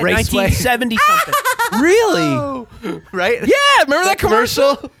 Really? Yeah, Raceway. 1970 something. Really? Right? Yeah. Remember that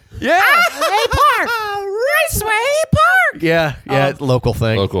commercial? Yeah. Raceway Park. Yeah, it's a local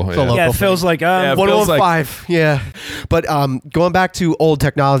thing. Local, It's a yeah. local Yeah, it thing. feels like Yeah, it feels like- 105, yeah. But going back to old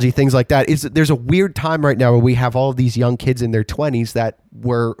technology, things like that, there's a weird time right now where we have all of these young kids in their 20s that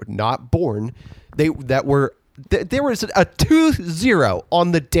were not born. There was a 2-0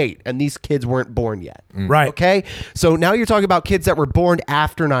 on the date, and these kids weren't born yet. Right. Okay? So now you're talking about kids that were born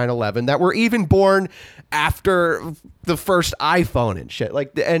after 9/11, that were even born after the first iPhone and shit.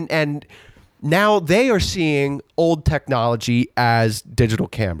 Like, and now they are seeing old technology as digital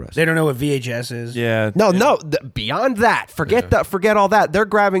cameras. They don't know what VHS is. Yeah. No, beyond that, forget all that. They're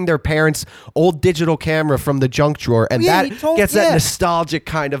grabbing their parents' old digital camera from the junk drawer, and Yeah, that he told- gets yeah. that nostalgic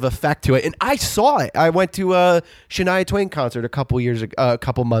kind of effect to it. And I saw it. I went to a Shania Twain concert a couple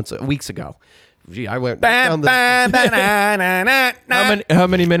weeks ago. Gee, I went down the. How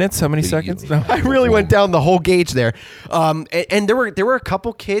many minutes? How many seconds? No. I really went down the whole gauge there, and there were a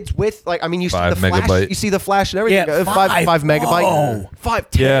couple kids with like you see 5 the flash, megabyte. you see the flash and everything. Yeah, 5 megabyte, Whoa.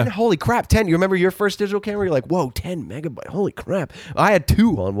 5, 10. Yeah. Holy crap, 10. You remember your first digital camera? You're like, whoa, 10 megabyte. Holy crap! I had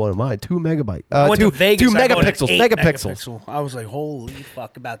 2 on one of mine, 2 megabyte, I went 2 to Vegas, 2 I bought an megapixels, 8 megapixels. megapixel. I was like, holy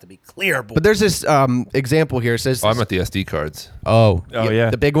fuck, about to be clear. Boy. But there's this example here. It says, Oh, I'm at the SD cards. Yeah.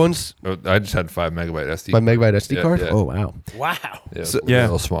 the big ones, I just had 5 megabyte SD. 5 megabyte SD Yeah, card. yeah. Oh wow. Wow. Yeah, Yeah. a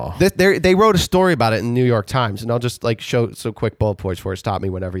little small. They wrote a story about it in the New York Times, and I'll just show some quick bullet points for it. Stop me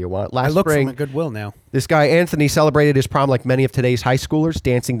whenever you want. I Last look spring, from a Goodwill now. this guy Anthony celebrated his prom like many of today's high schoolers,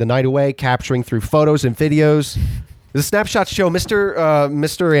 dancing the night away, capturing through photos and videos. The snapshots show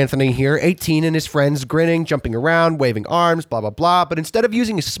Mr. Anthony here, 18, and his friends grinning, jumping around, waving arms, blah, blah, blah. But instead of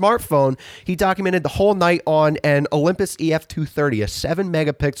using his smartphone, he documented the whole night on an Olympus EF230, a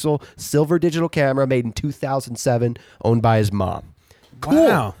 7-megapixel silver digital camera made in 2007, owned by his mom. Cool.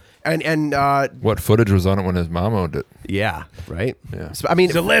 Wow. And What footage was on it when his mom owned it? yeah, right? Yeah. So, I mean,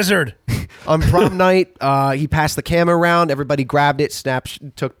 He's a lizard. on prom night, he passed the camera around. Everybody grabbed it,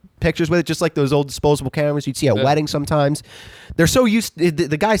 took pictures with it, just like those old disposable cameras you'd see at weddings sometimes. They're so used.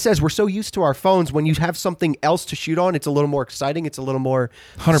 The guy says we're so used to our phones. When you have something else to shoot on, it's a little more exciting. It's a little more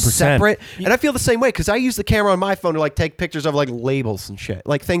 100%. separate. And I feel the same way because I use the camera on my phone to take pictures of labels and shit,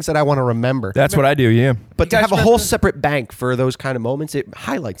 like things that I want to remember. That's what I do. Yeah. But You to guys have a whole remember- separate bank for those kind of moments, it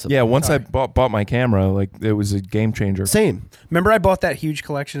highlights them. Yeah. Once I bought my camera, it was a game changer. Same. Remember I bought that huge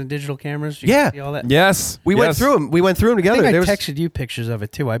collection of digital cameras? Did you Yeah. see all that? Yes. We went through them. We went through them I together. think I There was- texted you pictures of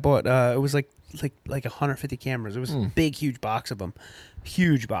it too. I bought it was like 150 cameras. It was a big, huge box of them,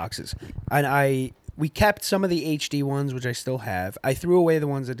 huge boxes. And we kept some of the HD ones, which I still have. I threw away the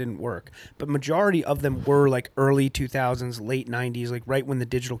ones that didn't work, but majority of them were early 2000s, late 90s, right when the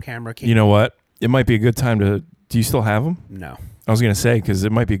digital camera came. You know what? It might be a good time to. Do you still have them? No. I was gonna say because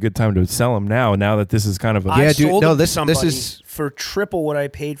it might be a good time to sell them now. Now that this is kind of a Yeah, I dude, sold no, them to this somebody is- for triple what I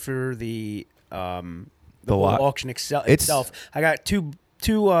paid for the The whole lot. auction It's- itself. I got two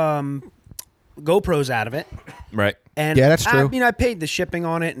GoPros out of it. right. And Yeah, that's true. I mean, I paid the shipping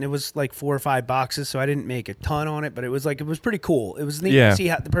on it, and it was 4 or 5 boxes, so I didn't make a ton on it. But it was pretty cool. It was neat Yeah. to see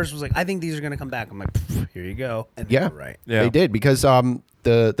how the person was like, "I think these are going to come back." I'm like, "Here you go." And they Yeah. were right. Yeah. They did because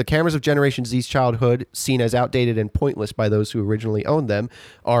the cameras of Generation Z's childhood, seen as outdated and pointless by those who originally owned them,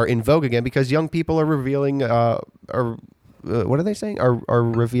 are in vogue again because young people are revealing what are they saying? Are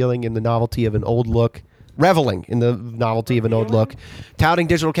revealing in the novelty of an old look. Reveling in the novelty of an old look, touting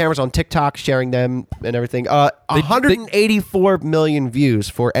digital cameras on TikTok, sharing them and everything. 184 million views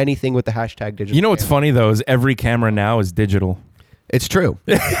for anything with the hashtag digital. You know what's camera. funny though is every camera now is digital. It's true.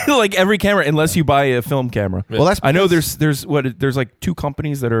 Every camera, unless you buy a film camera. Well, that's I know because- there's 2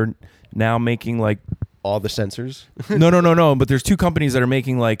 companies that are now making all the sensors. no, but there's 2 companies that are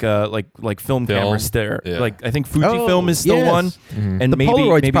making film cameras there. Yeah. I think Fujifilm is still yes. one, and The maybe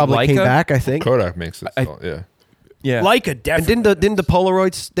Polaroids probably Leica. came back. I think. Kodak makes it. I- Still, yeah. Yeah, Leica And definitely. didn't the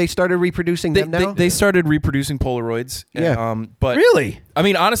Polaroids they started reproducing they, them now? they started reproducing Polaroids. Yeah. But Really? I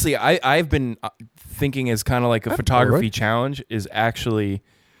mean, honestly, I've been thinking as kind of like a photography Polaroid. challenge is actually.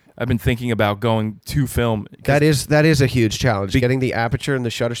 I've been thinking about going to film. 'Cause- that is a huge challenge. Getting the aperture and the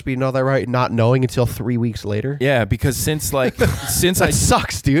shutter speed and all that right, not knowing until 3 weeks later. Yeah, because since That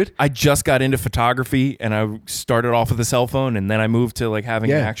sucks, dude. I just got into photography and I started off with a cell phone and then I moved to having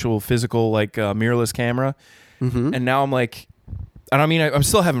an Yeah. actual physical mirrorless camera. Mm-hmm. And now and I mean, I'm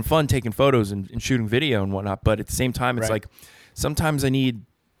still having fun taking photos and shooting video and whatnot, but at the same time, it's Right. sometimes I need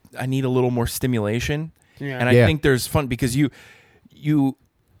a little more stimulation. Yeah. And I Yeah. think there's fun because you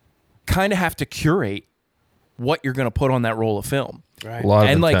kind of have to curate what you're going to put on that roll of film. Right. A lot of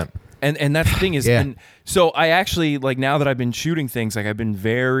And intent. and that's the thing is, Yeah. and so I actually now that I've been shooting things, I've been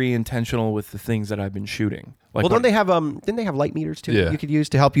very intentional with the things that I've been shooting. Well, don't they have didn't they have light meters too? Yeah. You could use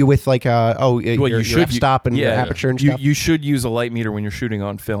to help you with your f-stop and your aperture and stuff. You should use a light meter when you're shooting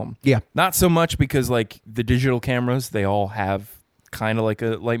on film. Yeah. Not so much because the digital cameras, they all have kind of like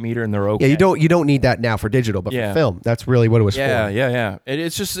a light meter and they're okay. Yeah, you don't need that now for digital, but Yeah. for film, that's really what it was Yeah, for. yeah.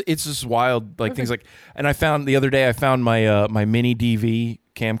 It's just wild things and I found the other day my my mini DV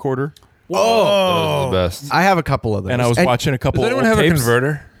camcorder Those are the best. I have a couple of those. and I was watching a couple. Does anyone old have a tapes.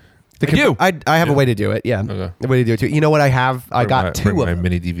 converter? The I do. I have a way to do it. Yeah, Okay. a way to do it too. You know what I have? I got Bring 2 of my them.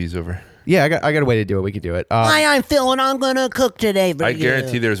 mini DVs over. Yeah, I got a way to do it. We could do it. Hi, I'm Phil, and I'm gonna cook today for I you.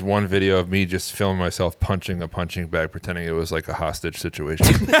 guarantee there's one video of me just filming myself punching a punching bag, pretending it was like a hostage situation.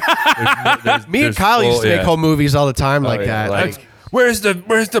 Me and Kyle used to make home movies all the time like yeah, that. like- where's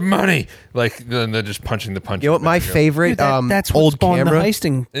the money? Like then they're just punching the punch. You know what? My favorite that's what old spawned camera. the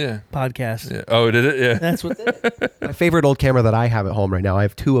heisting Yeah. podcast. Yeah. Oh, did it? Yeah. That's what. My favorite old camera that I have at home right now. I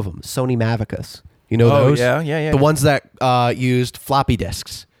have 2 of them. Sony Mavicus. You know Oh, those? yeah. The ones that used floppy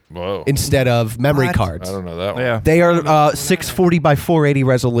disks Whoa. instead of memory What? cards. I don't know that one. Yeah. They are 640 by 480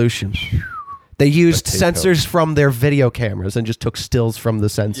 resolution. They used That tape sensors from their video cameras and just took stills from the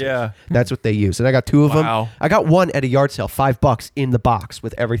sensors. Yeah. That's what they use. And I got 2 of Wow. them. I got one at a yard sale, $5 in the box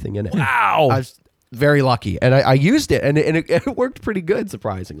with everything in it. Wow. I was very lucky. And I used it, and it worked pretty good,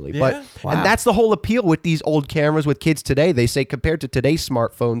 surprisingly. Yeah? But And that's the whole appeal with these old cameras with kids today. They say compared to today's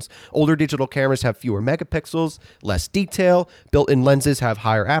smartphones, older digital cameras have fewer megapixels, less detail, built-in lenses have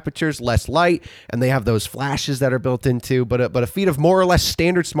higher apertures, less light, and they have those flashes that are built into. But a feed of more or less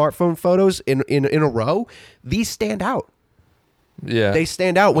standard smartphone photos in a row, these stand out. Yeah. They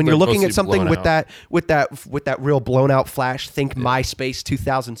stand out when They're you're looking at mostly something blown with that real blown out flash. Think MySpace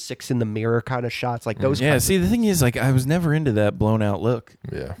 2006 in the mirror kind of shots, like those. Yeah, kinds see, the thing is, like, I was never into that blown out look.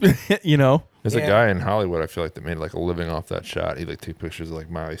 Yeah. You know? There's a guy in Hollywood, I feel like, that made like a living off that shot. He like took pictures of like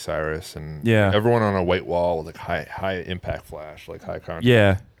Miley Cyrus and everyone on a white wall with like high impact flash, like high contrast.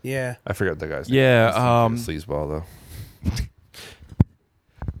 Yeah. Yeah. I forgot the guy's name. Yeah. Sleazeball though.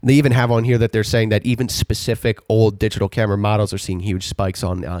 They even have on here that they're saying that even specific old digital camera models are seeing huge spikes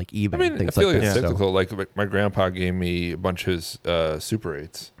on like eBay. I mean, and I things feel like that. it's So- cyclical. Like my grandpa gave me a bunch of his Super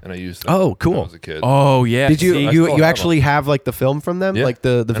 8s, and I used them. Oh, cool. When I was a kid. Oh, yeah. Did you see? I still you have actually have like the film from them, Yeah. like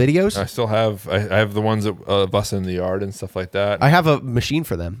the videos? I still have. I have the ones of us in the yard and stuff like that. I have a machine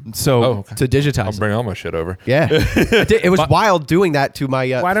for them So, Oh, okay. to digitize. I'll it. bring all my shit over. Yeah, it was wild doing that to my.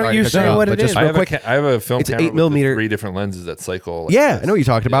 Why don't sorry you to say cut what off, it but just is? I real have, quick. I have a film It's camera 8 millimeter. with the 3 different lenses that cycle. Like Yeah, this. I know what you're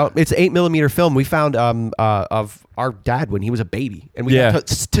talking Yeah. about. It's 8mm film. We found of our dad when he was a baby, and we got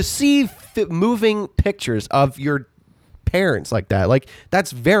to see moving pictures of your parents like that. Like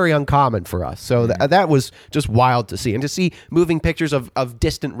that's very uncommon for us. So that was just wild to see, and to see moving pictures of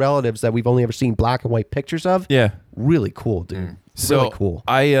distant relatives that we've only ever seen black and white pictures of. yeah. Really cool, dude. So really cool.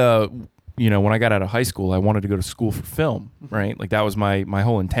 I, when I got out of high school, I wanted to go to school for film, right? Like that was my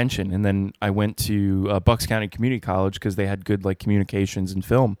whole intention. And then I went to Bucks County Community College because they had good like communications and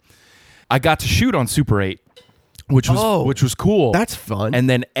film. I got to shoot on Super 8, which was cool. That's fun. And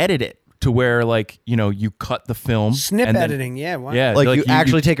then edit it to where like you cut the film, Snip and then- editing. Yeah. Wow. Yeah, like you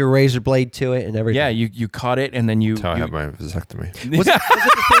actually take a razor blade to it and everything. yeah, you cut it and then you. That's how I you- have my vasectomy. Was it the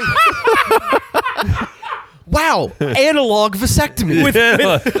thing? Wow, analog vasectomy. With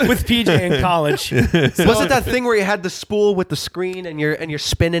PJ in college. Was it that thing where you had the spool with the screen and you're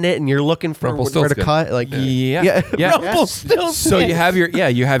spinning it and you're looking for where to Rumpelstiltskin. cut? Like yeah. Rumpelstiltskin. So you have your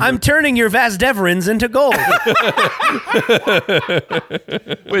I'm turning your Vas Deverins into gold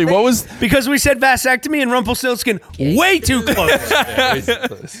wait. What was? because we said vasectomy and Rumpelstiltskin way too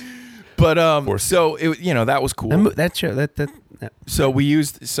close. But so it that was cool. That So we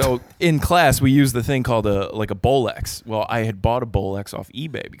used in class we used the thing called a Bolex. Well, I had bought a Bolex off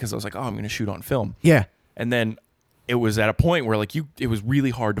eBay because I was like, oh, I'm going to shoot on film. yeah. And then it was at a point where like it was really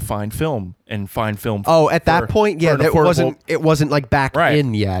hard to find film. Oh, at that for- point, yeah, for an that affordable- it wasn't like back Right.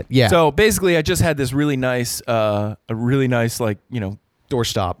 in yet. Yeah. So basically, I just had this really nice, like doorstop.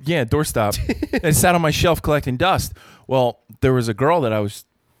 doorstop. It sat on my shelf collecting dust. Well, there was a girl that I was,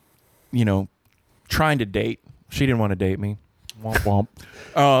 trying to date. She didn't want to date me. Womp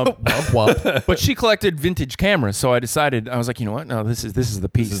womp. But she collected vintage cameras, so I decided I was like, you know what? No, this is the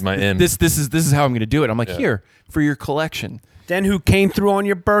piece. This is my end. This is how I'm going to do it. I'm like, here for your collection. Then who came through on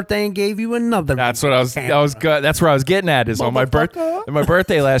your birthday and gave you another? That's what I was good. That's where I was getting at is on my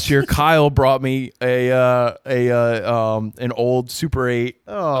birthday last year. Kyle brought me an old Super 8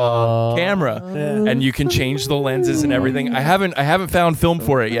 camera, and you can change the lenses and everything. I haven't found film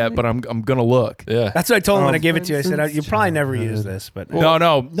for it yet, but I'm gonna look. Yeah. That's what I told him when I gave it to you. I said, "You'll probably never use this." But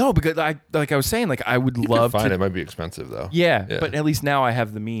No, because I was saying, like I would love Fine. to. It might be expensive though. Yeah, but at least now I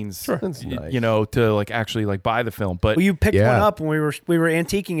have the means, That's nice. to like actually like buy the film. But well, you picked Yeah. one up when we were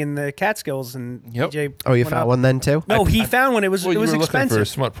antiquing in the Catskills, and Yep. DJ. Oh, you went found up. one then too? No, he found one. It was Well, it you was were looking for expensive.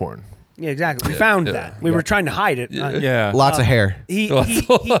 smut porn. Yeah, exactly. We found that. We were trying to hide it. yeah, Lots of hair. He saw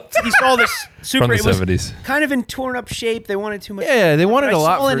this Super. From the It was 70s. kind of in torn up shape. They wanted too much. Yeah, they wanted I a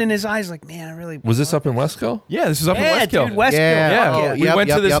lot saw for- it in his eyes. Like, man, I really Was this up in Westco? yeah. This was up in Yeah, Westkill. dude, Westkill. Yeah. fuck Oh, yeah. We Yep, went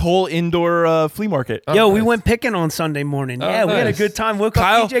to yep, this yep. whole indoor flea market. Yo, we nice. went picking on Sunday morning. Yeah, we had a nice. good time. Woke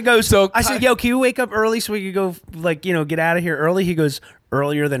Kyle- up. DJ goes. so I said, "Yo, can you wake up early so we could go, like, get out of here early?" He goes,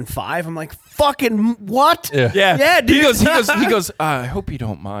 "Earlier than 5?" I'm like, "Fucking what?" Yeah, Yeah, dude. He goes. I hope you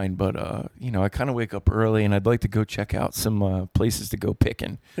don't mind, but I kind of wake up early, and I'd like to go check out some places to go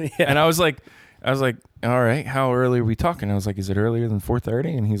picking. Yeah. And I was like, I was like, all right, how early are we talking? I was like, is it earlier than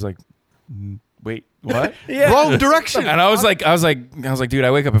 4:30? And he's like, wait, what? Wrong direction. And I was like, dude,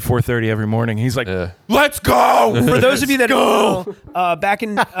 I wake up at 4:30 every morning. He's like, let's go. For those of you that don't know, back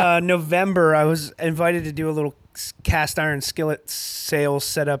in November, I was invited to do a little cast iron skillet sales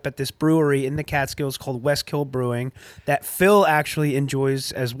set up at this brewery in the Catskills called West Hill Brewing that Phil actually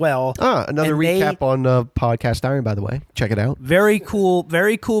enjoys as well. Another And recap on Podcast Iron, by the way. Check it out. very cool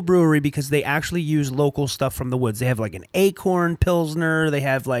brewery because they actually use local stuff from the woods. They have like an acorn pilsner. They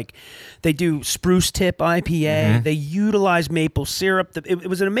have they do spruce tip IPA. They utilize maple syrup. It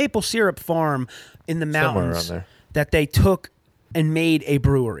was a maple syrup farm in the Somewhere mountains around there. that they took and made a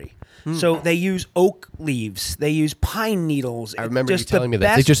brewery. So they use oak leaves. They use pine needles. I remember you Just telling the me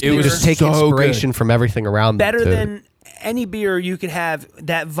that. They best just beer. take so inspiration from everything around them. Better to- than any beer you could have.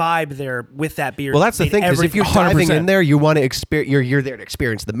 That vibe there with that beer. Well, that's the made thing, because if you're everything. diving 100%. in there, you want to experience. You're there to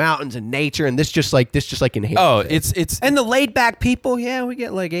experience the mountains and nature, and this just like enhances. Oh, it. it's And the laid back people, we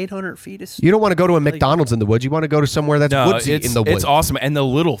get like 800 feet of You don't want to go to a McDonald's in the woods. You want to go to somewhere that's woodsy in the woods. it's awesome. And the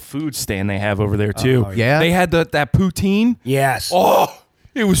little food stand they have over there too. yeah. They had that poutine. Yes. Oh,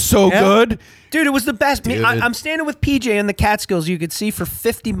 it was so good. Dude, it was the best. I'm standing with PJ in the Catskills. You could see for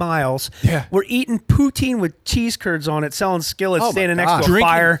 50 miles. Yeah. We're eating poutine with cheese curds on it, selling skillets, Oh my standing next gosh. to a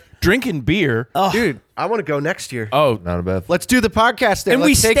fire. Drinking beer. Dude, I want to go next year. Oh, Not a bad. Let's do the podcast there. And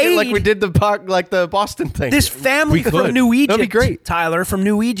Let's we take it like stayed- we did the Boston thing. This family We could. from New Egypt, That'd be great. Tyler, from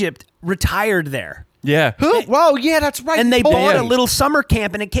New Egypt, retired there. yeah. Who? Whoa, yeah, that's right. And they Told bought me. a little summer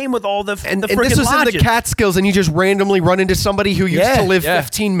camp, and it came with all the And freaking this was in the lodges. Catskills, and you just randomly run into somebody who used to live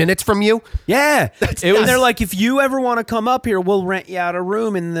 15 minutes from you. Yeah. It And was- they're like, if you ever want to come up here, we'll rent you out a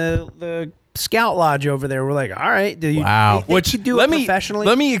room in the Scout Lodge over there. We're like, all right. Do you, Wow. Which you do it professionally?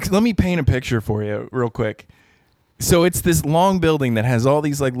 Let me paint a picture for you real quick. So it's this long building that has all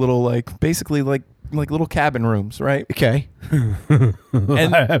these little basically little cabin rooms, right? Okay.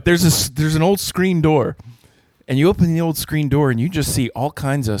 And there's an old screen door, and you open the old screen door and you just see all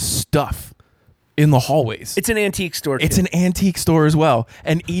kinds of stuff in the hallways. It's an antique store. It's too. an antique store as well,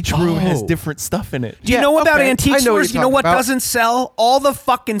 and each room has Oh. different stuff in it. Do you know about okay. antique I know what stores? you're You know talking what about. doesn't sell? All the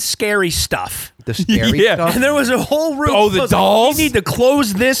fucking scary stuff. The scary Yeah. stuff. And there was a whole room. Oh, the I was dolls? we need to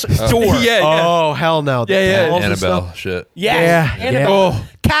close this door. Yeah, yeah. Oh, hell no. The Yeah, yeah. dolls and Annabelle stuff. shit. Yeah. Yeah, Annabelle. Oh.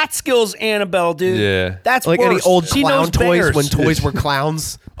 Catskills Annabelle, dude. Yeah. That's Like worse. any old She clown knows toys bears. when toys were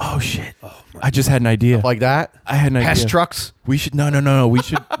clowns. Oh shit! I just had an idea. Like that. I had an idea. Pest trucks. We should no.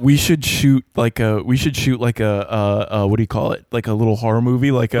 We should shoot like a what do you call it? Like a little horror movie,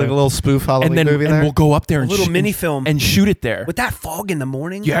 like a little spoof Halloween and then movie and there. we'll go up there and little shoot- mini film. and shoot it there. With that fog in the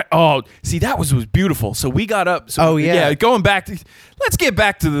morning. Yeah. Oh, see, that was beautiful. So we got up. So Oh, yeah. Going back to, let's get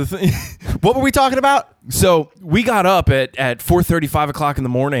back to the thing. What were we talking about? So we got up at 4:30, 5 o'clock in the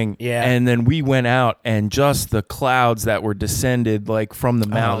morning. Yeah. And then we went out, and just the clouds that were descended from the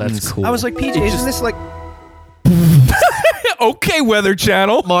mountains. cool. I was like, PJ, isn't this like Okay, Weather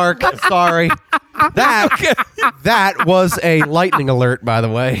Channel. Mark, sorry. That was a lightning alert, by the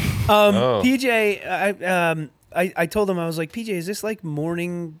way. PJ? I told him, I was like, PJ, is this like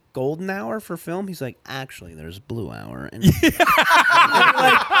morning golden hour for film? He's like, actually, there's blue hour. And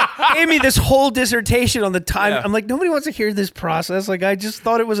gave me this whole dissertation on the time. Yeah. I'm like, nobody wants to hear this process. Like, I just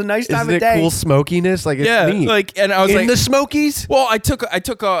thought it was a nice time Isn't of it day. cool smokiness? Like, it's Yeah, neat. and I was in like, the Smokies? well, I took.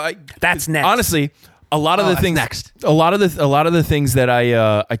 That's next. Honestly, a lot of the that's things. next. A lot of the things that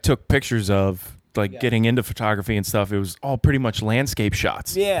I took pictures of, getting into photography and stuff. It was all pretty much landscape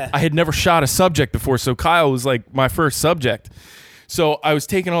shots. Yeah. I had never shot a subject before, so Kyle was like my first subject. So I was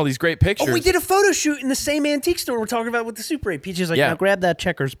taking all these great pictures. Oh, we did a photo shoot in the same antique store we're talking about with the Super 8. PJ's like, Yeah. now grab that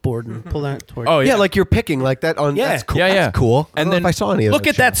checkers board and pull that toward Oh Yeah, yeah, like you're picking like that on. Yeah. That's cool. Yeah, yeah. That's cool. I And don't know then if I saw any of Look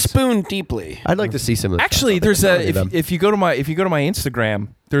those at that shots. spoon deeply. I'd like to see some of that. actually, stuff. there's I don't know if you go to my Instagram,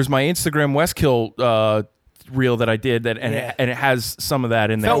 there's my Instagram Westkill reel that I did and Yeah. it has some of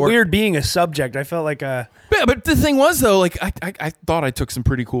that in there. Felt weird being a subject. I felt like a. Yeah, but the thing was though, I thought I took some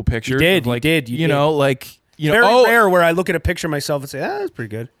pretty cool pictures. did, of, you did, you you did. know, Very rare where I look at a picture of myself and say, that's pretty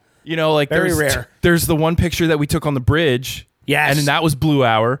good. You know, Very there's rare. There's the one picture that we took on the bridge. Yes. And then that was blue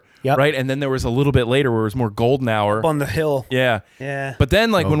hour. Yep. Right. And then there was a little bit later where it was more golden hour. Up on the hill. Yeah. Yeah. But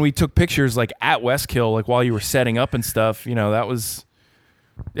then when we took pictures at Westkill, while you were setting up and stuff, that was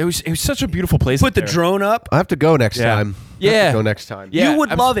it was such a beautiful place. Put up the there. drone up. I have to go next Yeah. time. Yeah. I have to go next time. Yeah, You would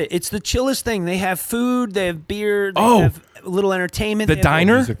I'm- love it. It's the chillest thing. They have food. They have beer. They Oh. have a little entertainment. The they have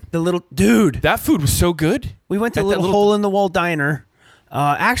diner? The little dude. That food was so good. We went to At a that little hole in the wall diner.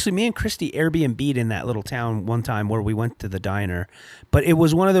 Actually, me and Christy Airbnb'd in that little town one time where we went to the diner. But it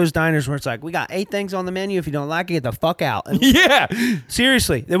was one of those diners where it's like, we got 8 things on the menu. If you don't like it, get the fuck out. And Yeah.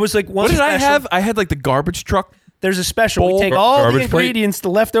 seriously, there was like one What did I special- have? I had like the garbage truck. There's a special. We Bowl. take all the Garbage plate? ingredients, the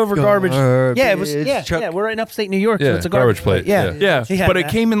leftover garbage. Yeah, it was. Yeah, truck. yeah. We're in upstate New York, so Yeah, it's a garbage garbage plate, Yeah, Yeah, He had but it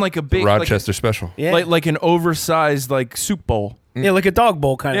that. came in like a big Rochester special. Yeah. like an oversized like soup bowl. Yeah, like a dog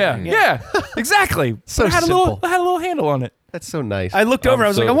bowl kind Yeah, of. yeah, exactly. So But it had simple. it had a little handle on it. That's so nice. I looked over. I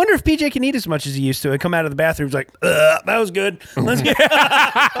was so- like, I wonder if PJ can eat as much as he used to. I come out of the bathroom. He's like, that was good. Let's get.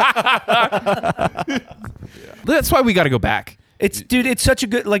 That's why we got to go back. Dude, it's such a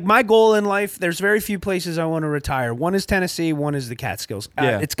good. Like my goal in life. There's very few places I want to retire. One is Tennessee. One is the Catskills.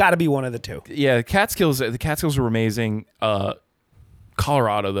 Yeah. It's got to be one of the two. Yeah, the Catskills were amazing.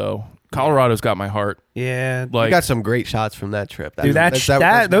 Colorado though, Colorado's got my heart. Yeah, Like You got some great shots from that trip. dude, those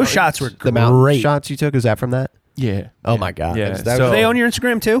mountains- shots were the mountain great. shots you took. Is that from that? yeah. Oh my god. Yeah. That So- Are they on your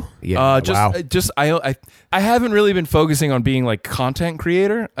Instagram too? yeah. I haven't really been focusing on being like content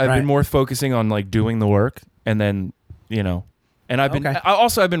creator. I've Right. been more focusing on like doing the work, and then and I've been Okay.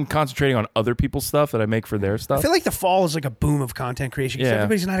 I've been concentrating on other people's stuff that I make for their I stuff. feel like the fall is like a boom of content creation because Yeah.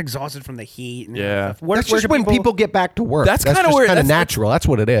 everybody's not exhausted from the heat. And Yeah. stuff. That's just when people get back to work. That's kinda just where- kind of that's- natural. That's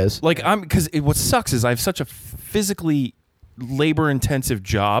what it is. Like because what sucks is I have such a physically labor intensive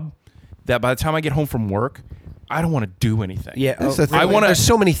job that by the time I get home from work, I don't want to do anything. Yeah, That's the thing. I wanna- There's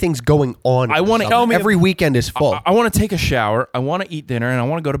so many things going on. I wanna- Tell me every weekend is full. I want to take a shower. I want to eat dinner, and I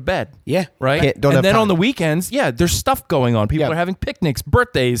want to go to bed. Yeah. Right. Don't and have then time. on the weekends, there's stuff going on. People Yeah. are having picnics,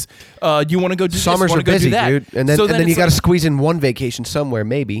 birthdays. You want to go do this, Summers you are wanna go busy, do that. dude. And then So and then it's you got to like- squeeze in one vacation somewhere,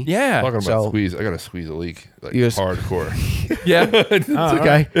 maybe. Yeah. Talking about So- squeeze, I gotta squeeze a leak, like You just- hardcore. Yeah. It's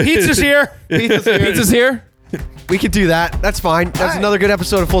okay. Pizza's here. Pizza's here. We could do that. That's fine. That's another good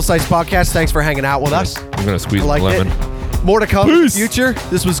episode of Full Size Podcast. Thanks for hanging out with us. I'm gonna squeeze I like lemon. it. More to come in the future.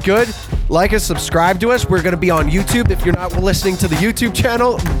 This was good. Like us, subscribe to us. We're going to be on YouTube. If you're not listening to the YouTube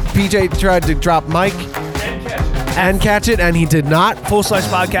channel, PJ tried to drop Mike and catch it, and he did not. Full Slice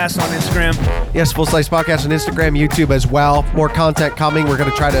Podcast on Instagram. Yes, Full Slice Podcast on Instagram, YouTube as well. More content coming. We're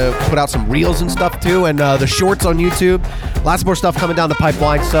going to try to put out some reels and stuff too, and the shorts on YouTube. Lots more stuff coming down the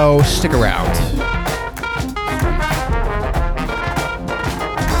pipeline, so stick around.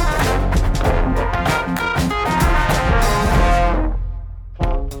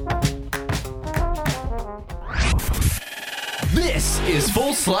 This is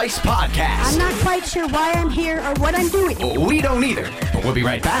Full Slice Podcast. I'm not quite sure why I'm here or what I'm doing. We don't either, but we'll be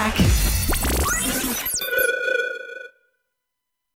right back